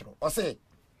meet me actual. Or say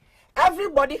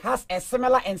everybody has a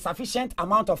similar and sufficient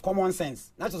amount of common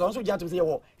sense. That is also just to say,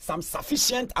 oh, some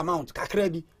sufficient amount,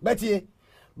 kakrebi,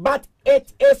 but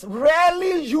it is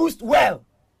rarely used well.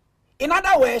 In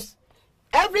other words,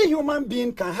 every human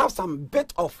being can have some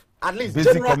bit of at least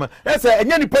basic general common. Yes,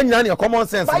 any common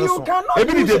sense. But you cannot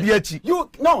use it.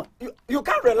 You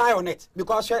can't rely on it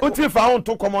because if I want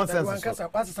to common sense. It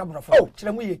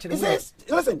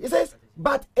says,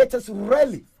 but it is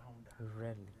rarely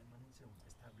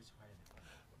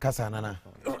Kasanana.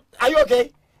 Are you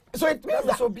okay? So it means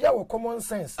that so be our common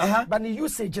sense. But the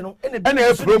usage, you know, any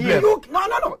problem. No.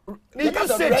 The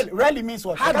usage rarely means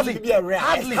what? Hardly. Be a rare.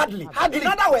 Hardly. In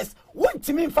other words, what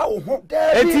to mean for who?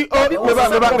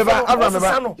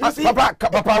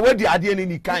 Papa, where the idea in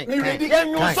the kind?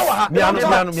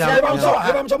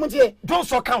 Don't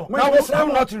so count. Now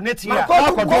not unit here.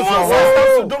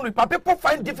 People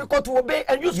find difficult to obey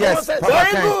and use common sense.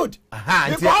 Very good.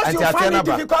 Because you find it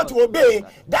difficult to obey,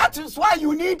 that is why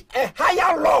you need a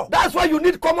higher law. That's why you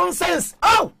need common sense.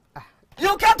 Oh!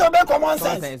 You can't obey common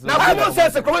sense. Now, common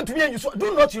sense is coming to me and you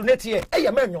do not unite here. Hey,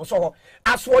 man, you saw.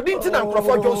 As for Dinton and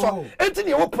Crawford Johnson,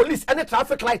 anything police and a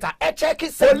traffic light, a check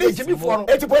is police.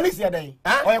 It's police here,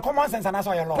 or your common sense and that's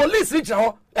why your law. Police reach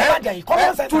now.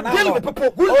 Common sense to deal with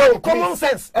people who have common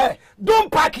sense.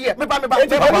 Don't park here.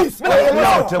 Police.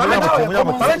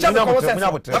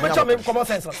 Common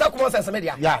sense. Common sense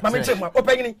media.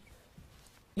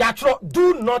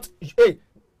 Do not.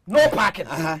 No parking.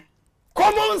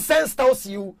 Common sense tells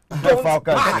you don't park.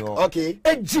 Okay.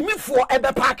 A Jimmy for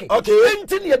ever parking. Okay.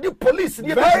 The police.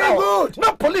 Very good.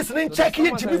 No police didn't check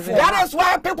here Jimmy for. That is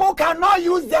why people cannot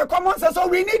use their common sense. So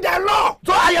we need the law.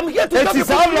 So I am here to tell you to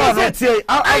use it.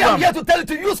 I am here to tell you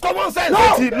to use common sense.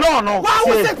 No. Why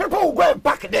would say people will go and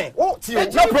park there?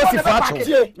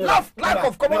 Lack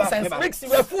of common sense makes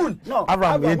you a fool. No.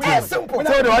 Avraham, we are simple.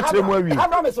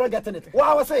 Avraham is not getting it. What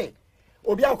I was saying.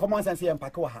 Obi a common sense here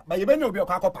pack wa but you be no obi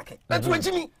akọ pack that's what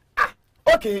Jimmy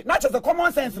okay not just the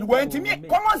common sense going to me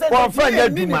common sense well friend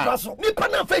aduma nipa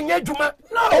na fa nya aduma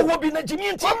no wo bi na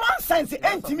Jimmy common sense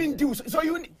entimi do so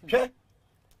you share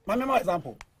my memo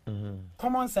example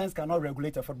common sense cannot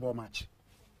regulate a football match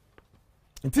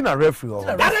intina referee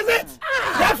that is it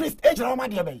referee age na ma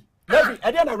dey be referee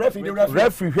e dey na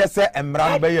referee hwe say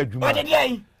emra be aduma what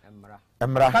dey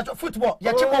emra football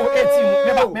ya chibo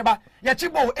 18 meba ya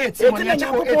chibo 18 ya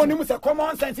chibo 18 ni say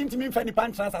common sense intimi mfa ni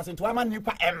pan transfer into ama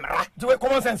nipa emra do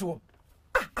common sense wo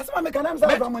asema me kanam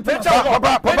say from papa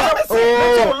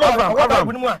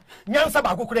nyansa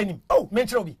ba kokura nim me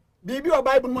nkyerɛ obi bibi o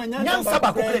bible mu nyansa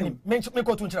ba kokura nim me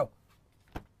ko tu nkyerɛ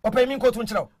opa mi ko tu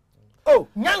nkyerɛ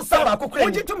nyansa ba kokura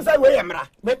nim ojitum say we emra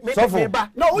so for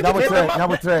no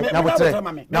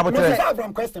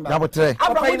nyabotre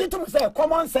ojitum say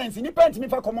common sense ni pent mi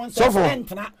fa common sense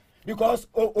entna because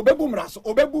obebu mraso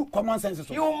obebu common sense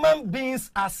so human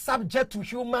beings are subject to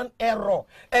human error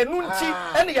enunchi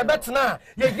ene ye betena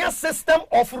ye system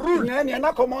of rule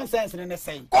na common sense ne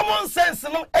say common sense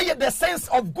no the sense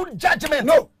of good judgment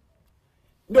no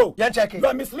you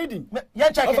are misleading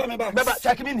baba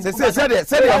check me say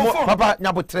papa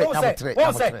nyabotre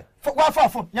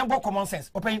wa nyambo common sense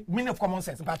open meaning of common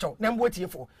sense pacho nyambo tie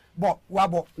for bo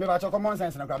wabo me ba common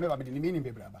sense na me ba me meaning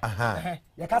be braba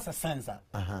you ka sense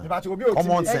me ba obi o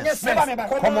common sense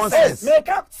make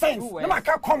sense no ma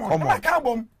ka common no ma ka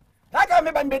bom like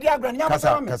me ba me dia agran nyambo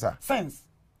sense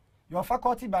your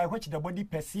faculty by which the body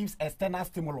perceives external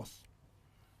stimulus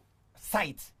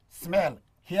sight smell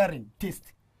hearing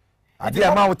taste ade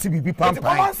ama wo tibibi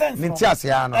pampan ne ntiase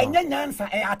ya no enya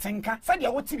nyansa atenka se de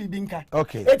wo tibibi nka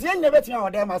okay etiye nya betia wo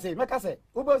dem say meka say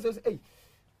wo bo say hey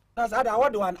that's ada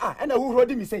what one and who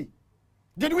rodi me say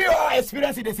did we all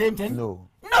experience the same thing no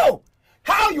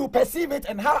how you perceive it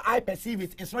and how I perceive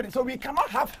it is not so we cannot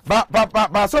have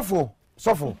ba sofo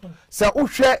se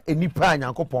wohwe enipa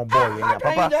nyankopon boy ya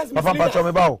papa pacho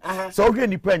me ba o se wohwe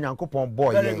enipa nyankopon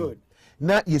boy ya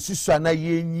na yesusu na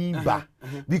yenyi ba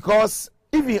because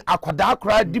even akwada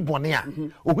akra di bone a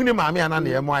ohuni maame ana na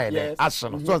yemo ayede ahye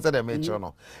no so say dem echi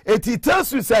no it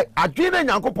tells you say adwene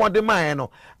nyankopon de man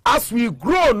no as we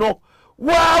grow no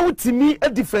wa utimi a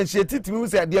differentiate timi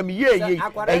say dem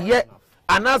ye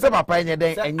anase papa enye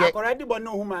den enye akra di bone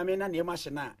ohu maame na yemo ahye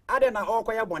na ade na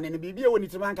okoye bone ne bibia woni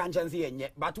timi anka nchanse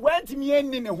enye but when timi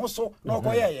enni ne ho so na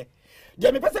okoye ye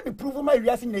dem pese be prove my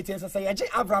wiase nature say ye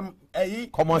Avraham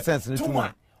common sense ni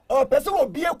tuma o pese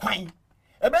obi ekwan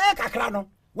ebe kakra no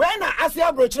when na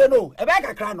asia brochire no ebe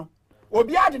kakra no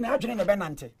obi ade na adwene ne be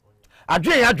nante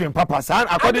adwen papa san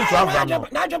according to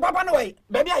Avraham na adwen papa no way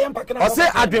baby ayem pakena o say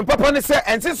adwen papa ne say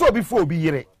ense so obi fo obi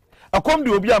yire akom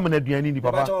de obi amana aduani ni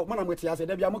papa mo na moti ase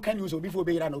da bia mo kan use obi fo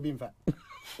obi yira na obi mfa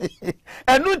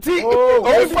enuti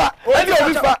obi fa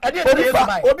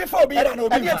obi yira na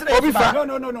obi mfa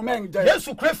no man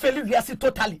Yesu kre feli wiase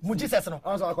totally mu Jesus no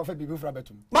also akofa bibi fra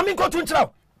betum mami ko tu nchiraw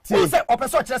Who say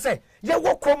oppressor say ye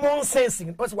wo common sense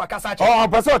in what's wakasa. Oh,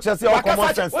 oppressor say your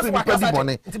common sense to be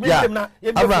money.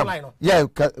 Yeah.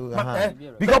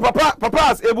 Because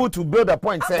Papa is able to build a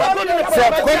point say common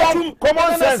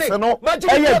sense no.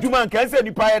 Eh duma can say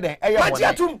ni pa den. Eh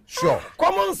sure.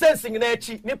 Common sense in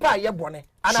echi ni pa ye bone.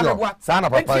 Anabwa. Sana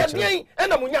Papa.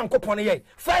 Ena munyankopon ye.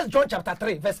 1 John chapter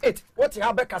 3 verse 8. What you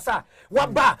have bekasa.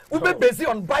 Waba ube based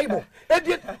on Bible.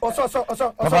 Also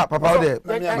Papa there.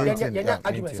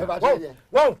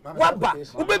 Wow, waba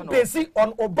ube based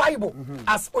on o Bible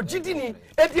as ojidini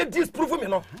e disprove me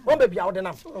no. Won be bia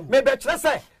odena. Me be kire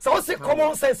say so say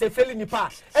common sense e failing nipa.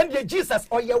 And the Jesus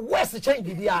or your worst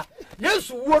change bia.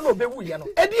 Yesu wo no be wu ye no.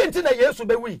 E di enti na Yesu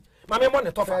be wu. Mame mo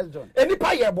ne tofa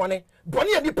enipa ye bone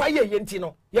enipa ye yenti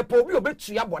no ye po obi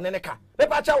obetua bone ne ka me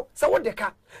pa chaw se wo de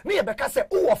ka ne ye beka se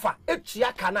wo fa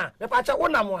etua ka na me pa chaw wo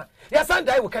nam a ye san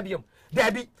dai wo ka biom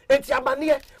dabi enti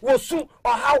amane wo su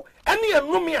ohaw ene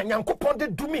enumi anyankopon de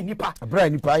dumi nipa abra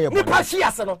nipa ye bone nipa shi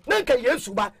ase no na nka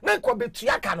Yesu ba na nka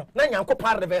obetua ka no na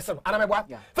nyankopon reverse no ana me boa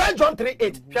 1 John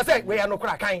 3:8 hwe se we ya no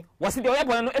kra kan wo se de oye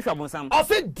bone no efia bonsam o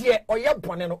se de oye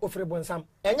bone no ofre bonsam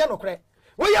enya no kra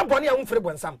we ya bone a ofre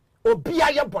bonsam Obia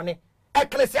ye bone.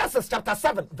 Ecclesiastes chapter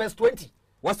 7 verse 20.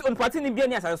 Was on party ni bia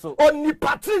ni asase so. Oni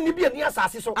party ni bia ni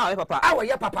asase so. Ah, papa. Ah,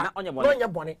 ye papa. No onye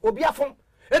bone. Obia fom.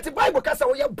 Eti Bible ka say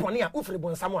wo ye bone a ufre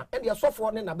bonsam a. E de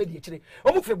sofo ne na be de akire.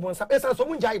 Omu fre bonsam. Esa so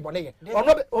mu nja ye bone ye.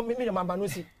 Ono be o mi mamba no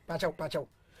si. Pacha.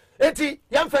 Eti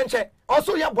yam fenche.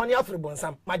 Also ye bone afre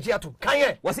bonsam. Magia to. Kan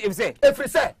ye. Was if say. Efri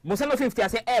say. Musa no 50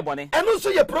 ase e bone. Eno so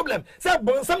ye problem. Say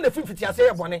bonsam na 50 ase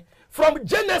ye bone. From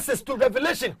Genesis to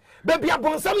Revelation, baby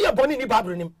abonsam ye boni ni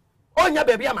Bible nim. Onya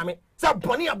baby amame. Say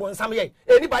boni abonsam ye.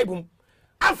 Eni Bible.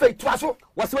 Afei twaso.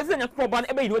 Was we say nyakopon bon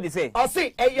e be you dey say. O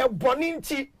say eye boni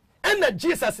nti. Ena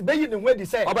Jesus be yi ne ho dey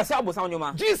say. Obasa abonsam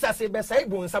nyuma. Jesus be say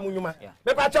bonsam nyuma.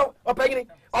 Me pa chaw opagini.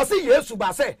 O say Yesu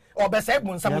ba say obesa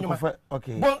bonsam nyuma.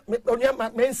 Okay. Bon onya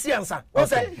mensi ansa. O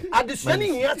say adisuani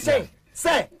hia say.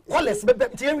 Say college be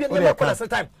tie wi college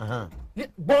time.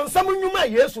 Bonsam nyuma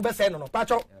Yesu be say no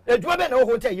pacho edwuma be na wo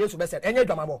hote Yesu be say enye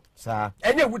dwamabo sa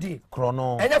enye wudi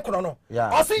krono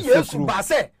o se Yesu ba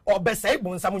say obesai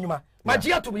bonsam nyuma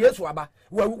magia to Yesu aba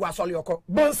wa sole yoko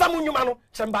bonsam nyuma no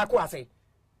chemba ko ase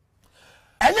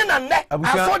enye na nne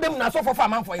aso dem na so fofa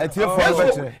amanfo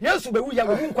Yesu be wu ya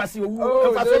wo nkwase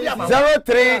wu mfa so bi ama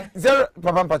 030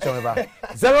 papa pacho me ba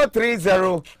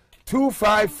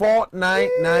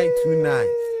 03025499929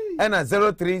 and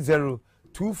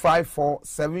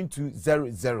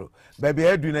 03025472000 baby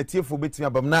edu na tiefo betimi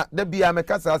abam na da bia me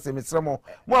kasa ase mesremo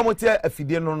mo amote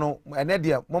afidie no ene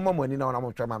de momma mo ani na wona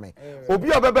mo twama me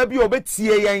obi obeba bi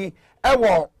obetie yen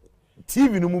ewo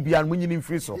TV no mu bia no nyini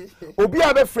mfiri so obi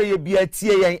abefre ye bia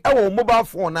tie yen ewo mobile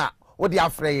phone na wo de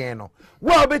afre yen no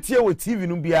wo obetie wo TV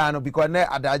no bia no because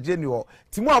na adaje ni wo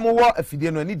timo amowo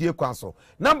afidie no ani die kwan so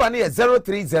number na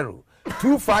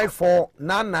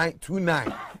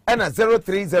 03025499929 and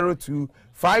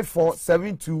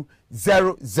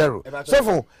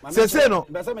 0302547200 so say no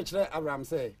be say me kire Abraham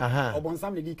say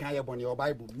obonsam le di kan ye bone your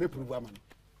Bible me prove am.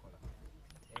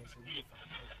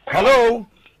 Hello.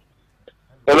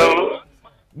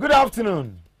 Good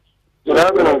afternoon.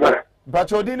 But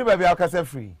Odini baby akasa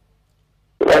free.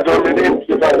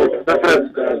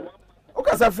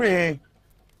 Okasa free.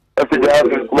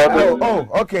 Oh,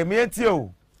 okay, me and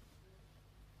you.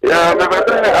 Yeah,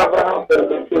 Avraham.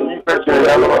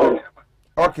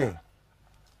 Okay.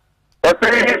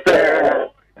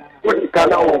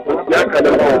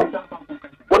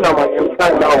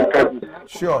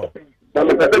 Sure.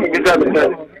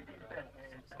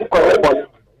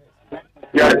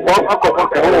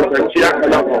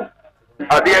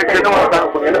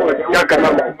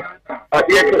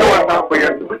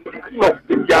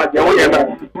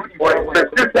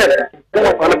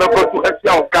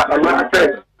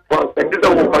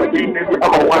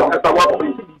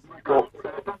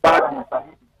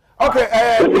 Okay,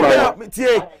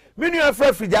 me you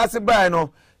afraid for just buy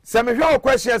no. Some of your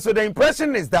questions, so the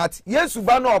impression is that yes, you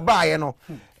no buy no.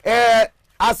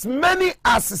 As many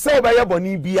as say by your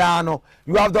boni biano,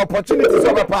 you have the opportunity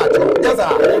to be part. Yes, sir.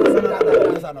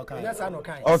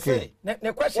 Okay.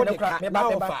 The question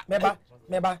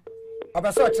meba.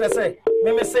 Obaso kire say,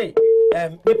 me say,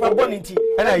 nipa boni nti.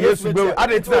 Na yes, you go.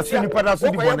 Ade tina si nipa na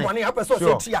so di boni.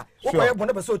 Apeso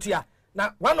tia.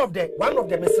 Now one of the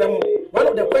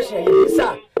question you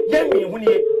sir, yemi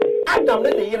huni Adam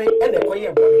ne yere ene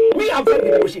koye boni. Me am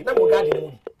friend Moshe na mo garden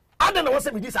mu. Adam na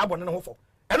wose me dis abon ne ho fo.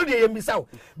 Eno de yemi sa o.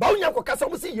 Ba unya ko kasa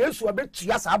mo se Yesu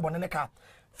abetua sa abon ne ka.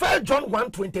 1 John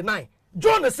 1:29.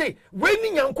 John say, when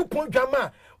Yankupon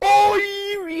Jama,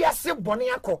 oyi wiase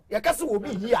bone akọ yakase obi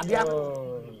yi ade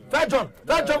John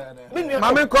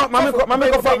mame ko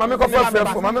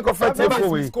fa tiefo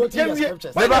we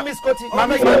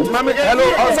mame hello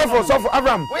sofo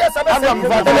Avraham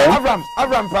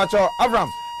Pacho Avraham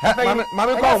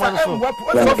mame ko man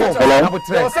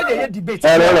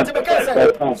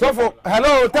sofo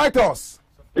hello Titus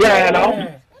hello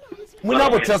munya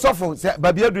botre sofo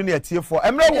babia du ne atiefo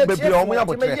emre wo bebre o munya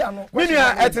botre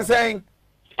menua ete sen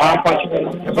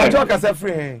Pacho ka se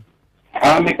free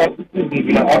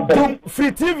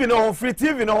free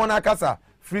TV no na kasa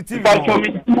free TV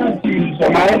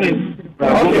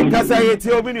okay kasa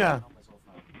yeti obinua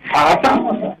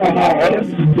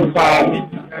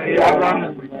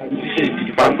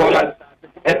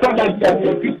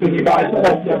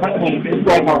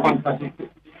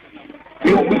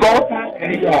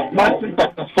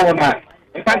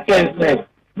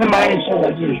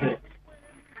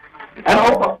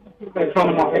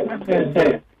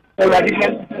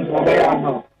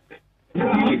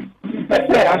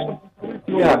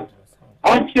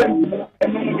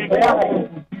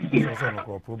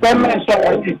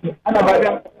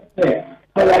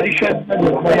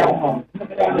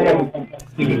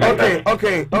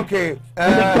Okay.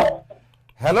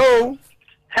 Hello,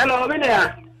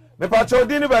 Minia. Me Pacho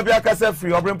dini baby akase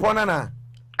free obrimpona na.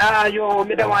 Yo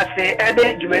me dey want say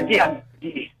ede jumedia.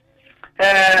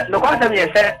 No kwasa me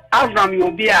say Avraham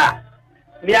you be a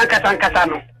me ankasa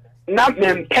no. Na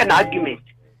me pen argument.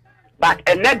 But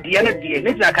net the end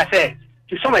this like I say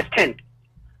to some extent.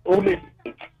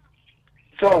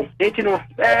 So, you know,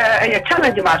 a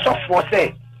challenge myself for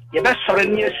say, you best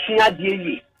surrender sooner,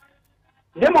 dear.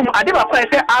 The moment I did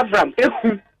say Avraham,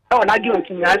 oh, I give him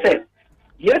to say,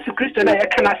 yes, Christian, I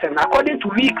cannot say, according to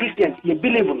we Christians, you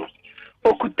believe in us.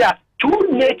 Or could have two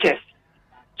natures.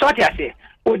 So I say,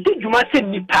 or did you must say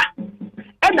Nipa?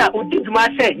 And now, did you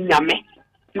must say Yame?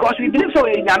 Because we believe so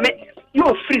in Yame,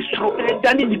 you're free stroke and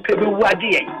done in the people who are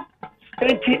dear.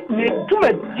 Enti ne duma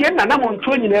die na na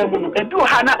monto nyina mu no ebi o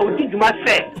ha na odi duma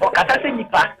se o kasa se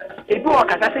nipa ebi o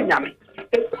kasa se nyame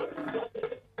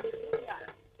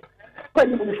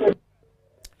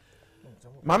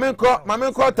Mame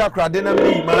ko takra de na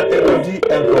mi ma odi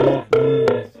enkomo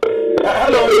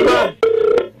hello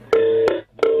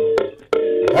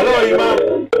Ima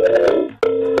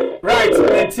right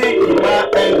enti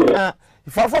Ima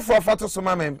if for to so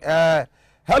mame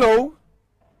hello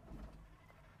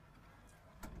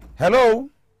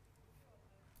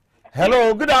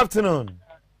good afternoon.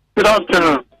 Good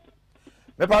afternoon.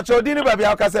 Me Pacho dini baby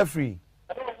akase free.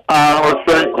 Avraham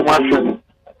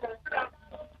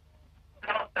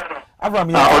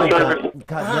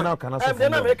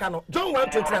John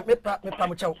 1:20 me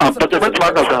pamucha.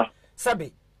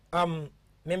 Sabi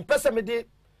me mpesa me de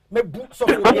me bu so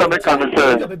for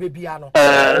baby ano.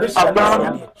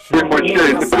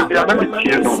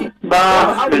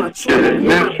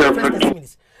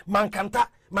 Man kanta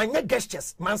manye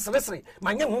gestures man celestry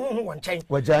manye wan chain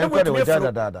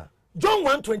wajada John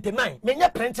 1:29 menye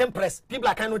print press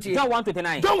people can not John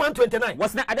 1:29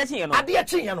 what's na adachi ye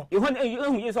no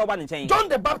you so oba ne chain John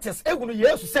the Baptist egunu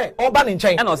yesu say oba ne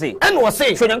chain and o say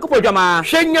hwenyankopon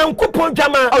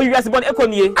dwama o wiase bon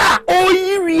ekonie o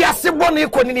yi wiase bon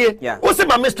ekonie o say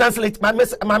my miss translate my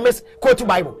miss quote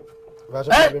bible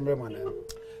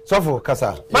so for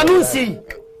kasa manunsi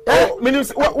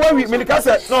what we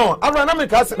minikasa no Avraham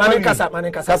minikasa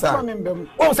manikasa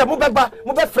o se mo beba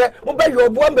mo be frɛ mo be yo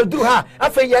bo ambeduru ha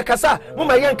afa ye kasa mo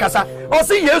ma ye nkasa o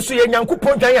se Yesu ye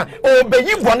nyankopon dwan a o be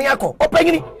yi bone akɔ o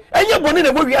panyini enye bone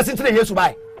na bo wiase ntine Yesu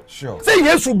bai sure se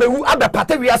Yesu bewu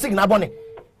abepata wiase gina bone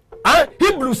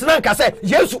Hebrews na nkasa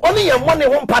Yesu oni ye bone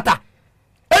ho mpata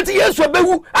enti Yesu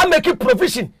bewu ameki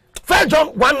provision 1 John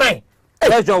 1:9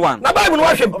 1 John 1 na Bible no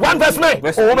hwem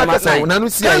 1:9 o be kasa na no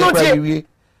si ayi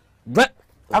but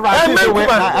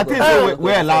I think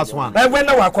we're last one. When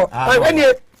na wako. Any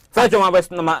John 1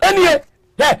 verse number. Any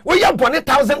we have born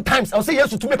 1,000 times. I'll say yes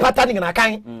to me patterning na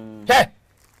kan.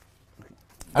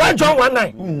 John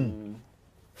 1:9.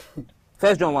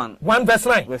 1 John 1 verse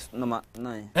 9. Verse number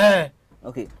 9.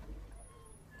 Okay.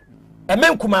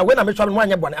 Amen kuma when I me try no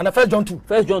anya born and 1 John 2.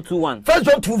 1 John 2:1. 1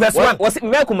 John 2 verse 1. Was it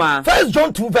Mekuma? 1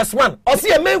 John 2 verse 1. O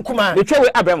say amen kuma. The true way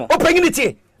Abraham.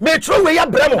 Openity. Me true way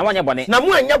Abraham. Na wanya bone. Na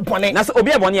mu anya bone. Na so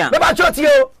obi abone a. Na ba choti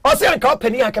o. O say nka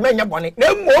opani aka me anya bone. Na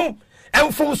mmom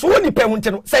ɛmfomso nipa mu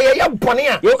ntino sɛ yɛyɛ bɔne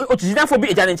a otiginafo bi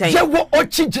agya ne nkyɛn yɛwɔ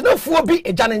otiginafo bi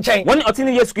agya ne nkyɛn wɔne ɔte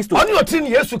ne Yesu Kristo ɔne ɔte ne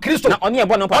Yesu Kristo na ɔne yɛ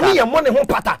bɔ ne pata ɔne yɛ mmɔ ne ho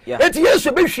pata enti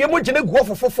Yesu bɛhwie mu gyina guo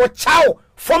fofofo kyao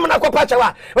fom na kɔpa kyao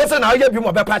a wɔsɛ na ɔyɛ bi mu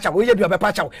ɔbɛpa kyao ɔyɛ bi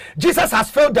ɔbɛpa kyao. Jesus has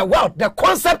failed the world. The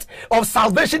concept of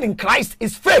salvation in Christ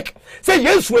is fake. Say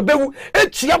Yesu ebewu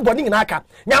etua bɔne nyinaa ka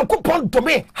Nyankopɔn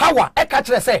dome Hawa ɛka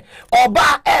kyerɛ sɛ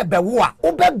ɔba ɛbɛwo a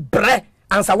wobɛbrɛ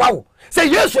ansa wawo. Say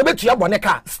Yesu ebetua bɔne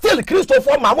ka still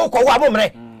Christopher ma mo kɔwo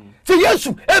amomre. Say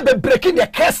Yesu ebe breaking the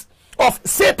curse of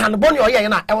Satan bɔne ɔyɛ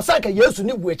na ɛwɔ sɛ ka Yesu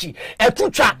ni buachi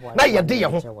ɛtutwa na yɛde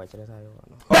yɛ ho.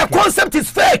 The concept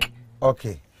is fake.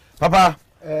 Okay. Papa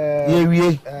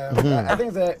yeah. I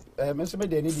think the Mr.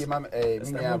 Bede need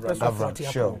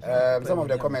Avraham. Sure. Some of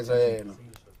the comments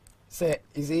say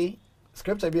is he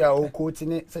scripture be a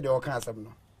quoting it said all kinds of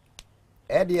no.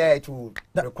 Edia to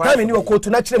require time you quote to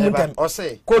natural muntem or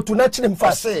say quote to natural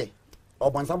fast say or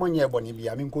when someone near Bonnie be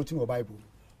I mean quoting your Bible.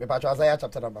 The Isaiah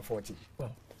chapter number 40.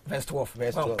 Verse 12.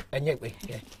 Verse 12. And yet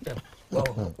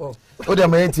oh the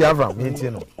man Avraham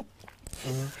no.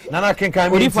 Nana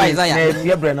kenkan mi Isaiah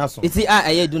ye brena so iti a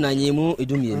aye du na nyemu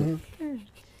edumienu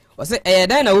o se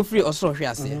dan na wo free osoro hwe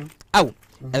ase aw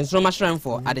ensoro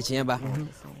mashranfo adekye ba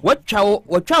watwa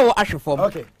wo ahwefom.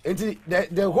 Okay,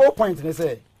 the whole point they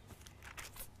say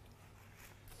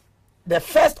the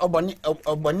first oboni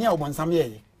obonsam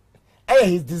ye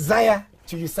his desire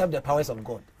to usurp the powers of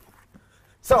God.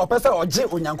 So a person oje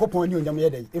onyankopon ni onyam ye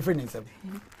dey efre nsem.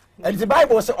 And the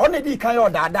Bible says only the kind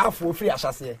of that for free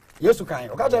ashase. Yesu kan.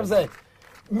 O ka tell say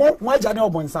mo agya ne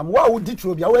obonsam. Wa wo di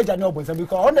tro bia wo agya ne obonsam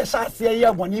because on the shase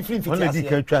ye boni free fit. Only the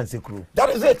can transekru. That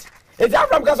is it. It's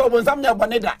Abraham because obonsam ne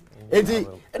boni da.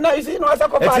 Now you see no asa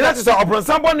ko fa. It's not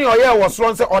obonsam boni oye was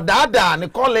run say odada ne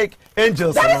colleague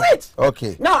angels. That is it.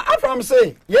 Okay. Now Abraham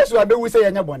say Yesu abewu say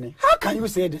enya boni. How can you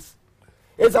say this?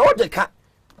 It's a odeka.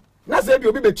 Na say bi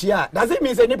obi betua. Does it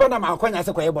mean say nipa na ma akwanya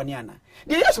say koye boni ana?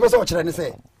 The Yesu so kire ne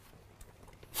say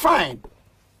fine.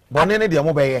 Boni ne de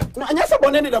mo beye. No, anya se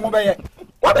boni ne de mo beye.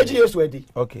 Wa beji Yesu adi.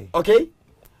 Okay. Okay?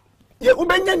 Ye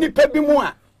ubenya nipa bi mu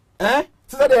a,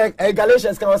 so the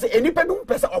Galatians can say nipa bi mu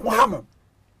pese omo ha mo.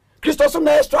 Christos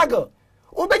na struggle.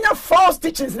 Ubenya false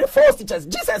teachings, the false teachers.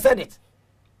 Jesus said it.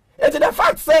 It's the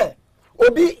fact say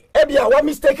obi ebia wa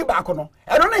mistake back no.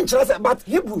 I don't know interest but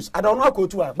Hebrews I don't know how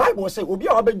to Bible say obi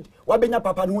a wa benya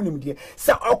papa no hunim die.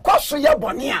 Say okoso ye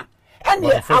boni a and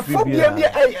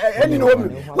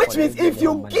which means if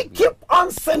you keep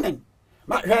on sinning,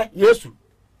 Yesu,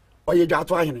 or you got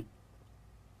to him.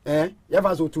 You have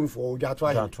also tune for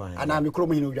Jatwa, and I'm a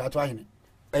chromin of Jatwa.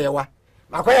 Ewa,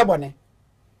 Makoya Bonnet.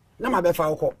 No, my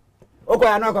befa. Okay,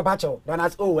 I know a pacho, then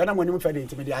as oh, and I'm going to fed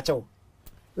into me the acho.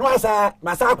 No, as a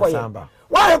Masako.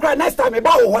 Why you cry next time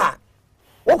about what?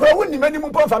 Okay, wouldn't many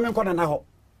more from him now.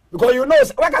 Because you know,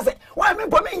 like I said, why me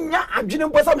coming ya? I'm doing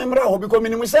for some member because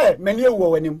minimum say many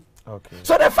wo him. Okay.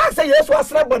 So the fact say yes was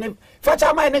slap on him. Fetch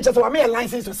my nature so I may a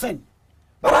license to sin.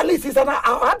 But at least he's an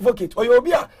advocate or you'll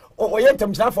be a or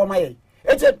yentem for my.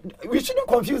 We shouldn't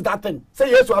confuse that thing.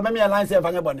 Say yes to a me a license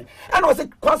for body. And also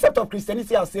concept of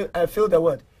Christianity has filled the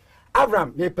world.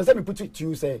 Abraham, the person we put it to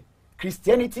you say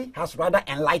Christianity has rather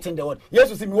enlightened the world. Yes,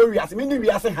 you see me we as me we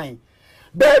are saying.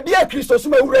 Baby a Christos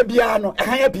me ure bia no e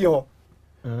han pio.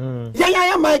 My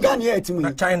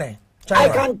China. I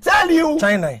can tell you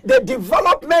the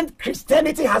development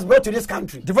Christianity has brought to this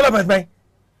country. Development, man.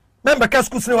 Remember,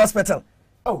 schools in the hospital.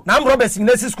 Oh, now Roberts in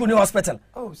nursing school in the hospital.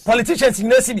 Oh, politicians in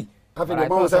nursing. He was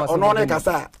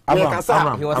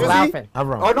laughing.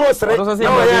 Oh no, sir.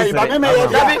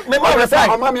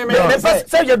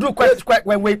 Say you do quite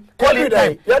when we call it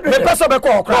time. The person be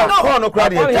call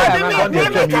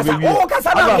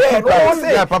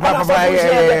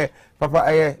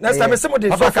Papa, next time somebody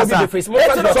is so the face. I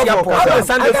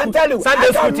can tell you.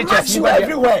 Sunday school teachers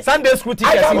everywhere. Sunday school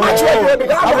teachers.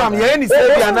 Abraham, you any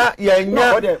say na you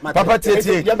Papa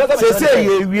Tete. Say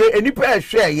you any pair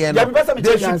share you.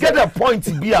 They should get a point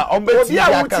to be on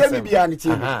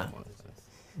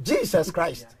Jesus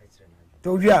Christ.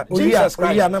 Jesus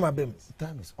Christ.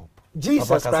 Time is up.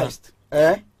 Jesus Christ.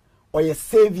 Or a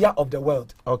savior of the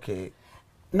world. Okay.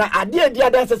 Now, I did the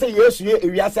other say yes,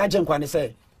 you are Sergeant Kwan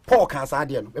say. Paul can say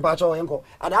no.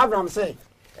 And Abraham say,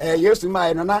 yes to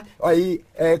my nana or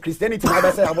Christianity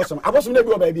never say abosom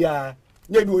nebu baby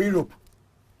nebu Europe,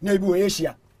 nebu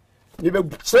Asia,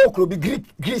 nebu so could be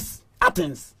Greece,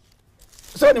 Athens.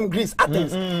 So them Greece,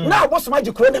 Athens. Now what's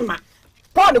magic ma?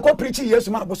 Paul the preaching yes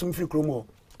to my abosom free chromo.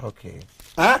 Okay.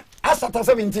 As at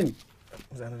 17.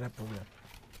 Is another problem.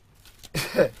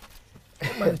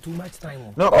 Too much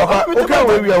time. No, okay,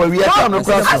 we are come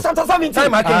across. Chapter 17.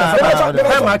 Time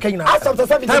I came. Acts chapter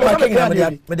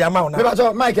 17. With the amount.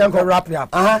 Mike, I'm going to wrap it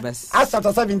up. Verse. Acts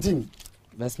chapter 17.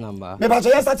 Verse number. Maybe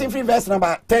starting from verse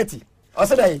number 30.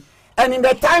 And in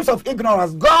the times of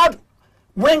ignorance, God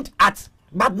went at,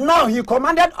 but now he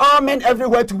commanded all men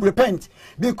everywhere to repent,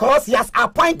 because he has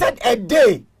appointed a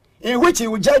day in which he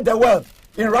will judge the world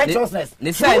in righteousness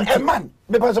through a man.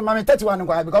 Because of 31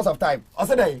 because of time.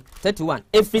 31.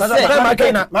 If he said, the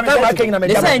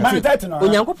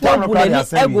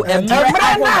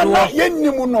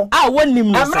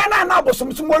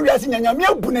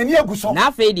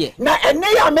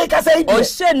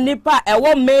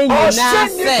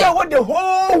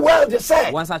whole world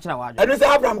said. And we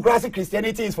say Abraham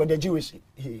Christianity is for the Jewish.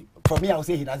 For me, I would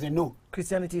say he doesn't know.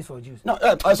 Christianity is for Jews. No,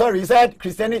 sorry, he said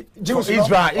Christianity, Jews,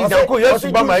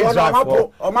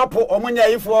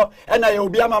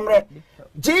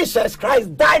 Jesus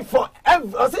Christ died for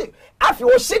every. After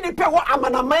you see the people, I'm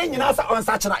an amazing answer on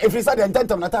such a. If he said the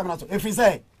intent of the time, if he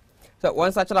say. So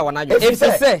one such a one.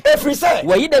 If he say,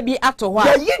 where you be at home,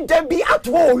 where you be at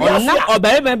home, or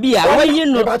bury me, where you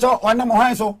know,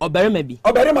 or bury me,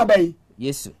 or bury my bay.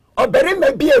 Yes. Or bury me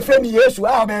be a friend, yes, you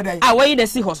are better. Ah, where you the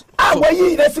seahorse. Ah, where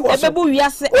you the seahorse. We are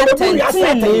saying, and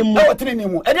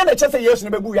then the chest yes,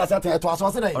 never be as at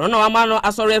was today. Oh, no, a man, I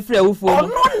saw a free who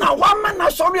no, one man, I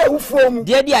saw who from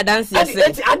dear dancing. I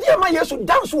dear my yes to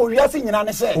dance what we are singing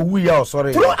and say, we are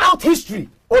sorry. Throughout history,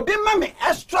 or be mammy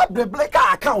extra biblical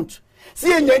account.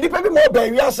 See, and you people more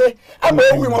baby, I say, I'm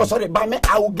more sorry, but me,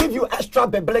 I will give you extra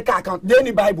biblical account. Then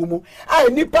the Bible, I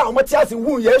need power, what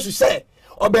who yes to say.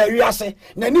 Or say,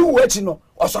 Nani Wetino,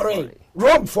 or sorry,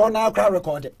 Rome for now crowd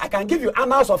recorded. I can give you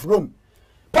annals of Rome.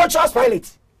 Pontius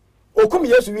Pilate, Okum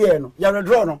Yesu,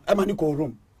 Yaredrono, Emanico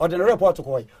Rome, or the report to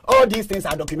Koi. All these things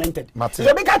are documented.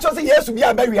 So because you say yes to be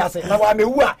a baby, I say, now I'm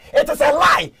a it is a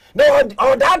lie. No,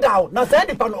 or that down, not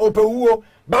any pan open.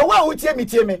 But what would you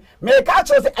me? May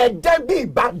catch us a dead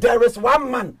but there is one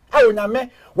man. I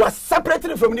was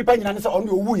separated from the pen and said, on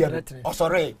your oh,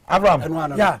 sorry,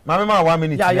 Abraham. Yeah, Mamma, 1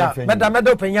 minute. Yeah,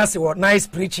 Madame Penyasi, nice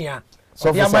preaching.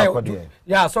 So for Sarkodie.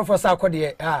 Yeah, so for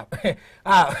Sarkodie.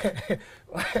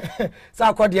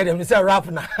 Sarkodie, them say rap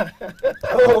now.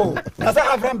 Oh, that's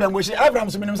Avraham Ben Moshe.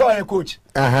 Abraham's been a coach.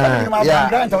 I'm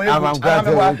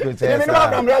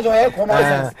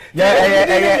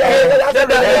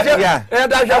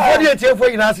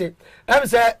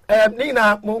say,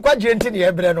 Nina, Munquagentin,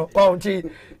 Ebreno, Ponti,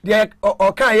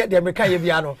 the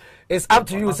American. It's up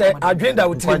to you, say, I drink that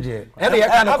with you. Any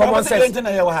kind of common sense.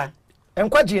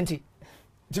 And Quaginti.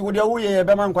 Would you wear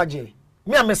Beman Quaji?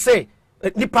 Me, I may say,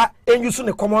 Nipa, and you soon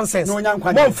a common sense. No young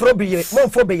Mon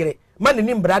Phobie, man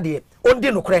in Brady, on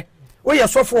Dinocre. We are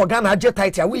so for Ghana jet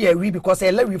tighter, we are we because I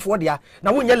levy for dia.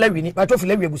 Now when you levy, but of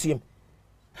levy museum.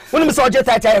 When we saw jet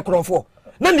tighter, I crown for.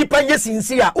 None Nipa yes in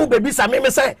Sia, oh baby, some may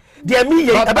say, dear me,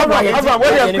 about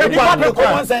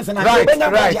common sense and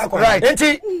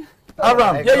right.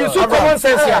 Abraham, yeah, you see common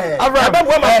sense here.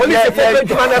 Abraham, my police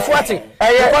Juma Swati.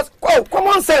 Because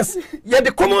common sense, yeah,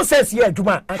 the common sense here,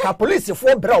 Juma, and police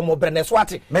for Brown or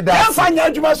Breneswati. Madame, find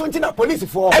your Juma Suntina police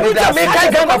for every time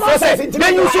I get my process.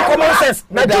 Then you see common sense.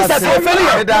 Jesus, I'm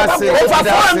failure. Over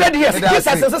 400 years,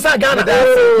 Jesus is a Ghana.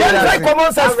 Then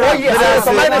common sense for years.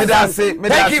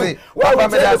 Thank you.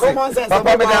 Common sense.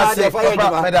 Papa,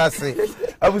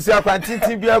 Medase. I will say, I can't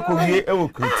think you are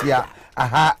Kritia.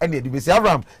 Aha, and the Bishop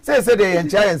Abraham says they and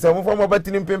giants and from about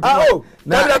in Pimp. Oh,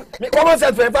 now, common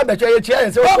sense for a chair,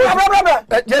 chairs.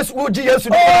 Just would you use to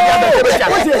now?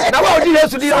 What do you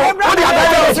use to do?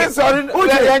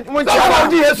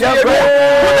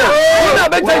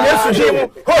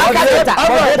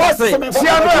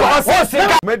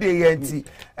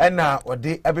 And now, what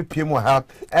they every PM will have,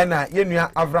 and now,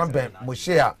 Avraham Ben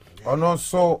Moshe, or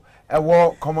also a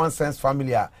war common sense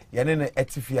family, Yanina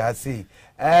Etifia say.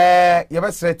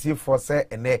 Yabasreti for say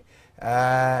ene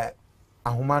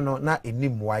ahumano na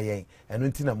enim wayen eno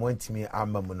ntina mo ntimi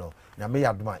amamu no na me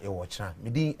yadoma e wo kira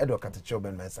medi edo katecho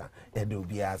ben mensa e de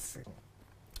obi ase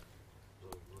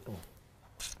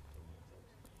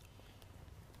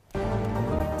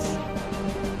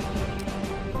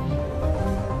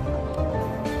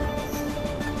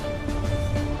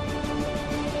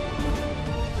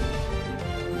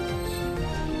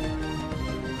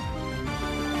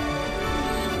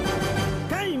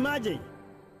Imagine.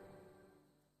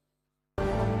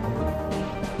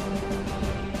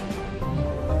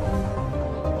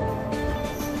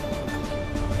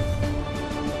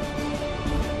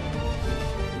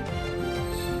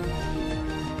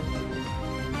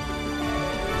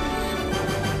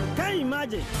 Can you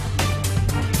imagine?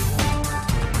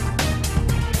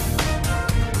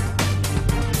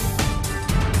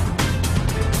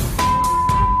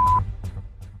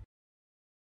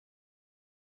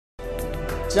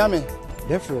 tiame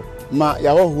therefore ma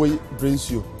ya ho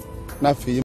brainsio na fe